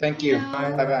 Thank you. Thank you.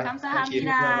 Bye-bye.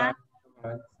 감사합니다.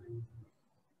 Bye-bye.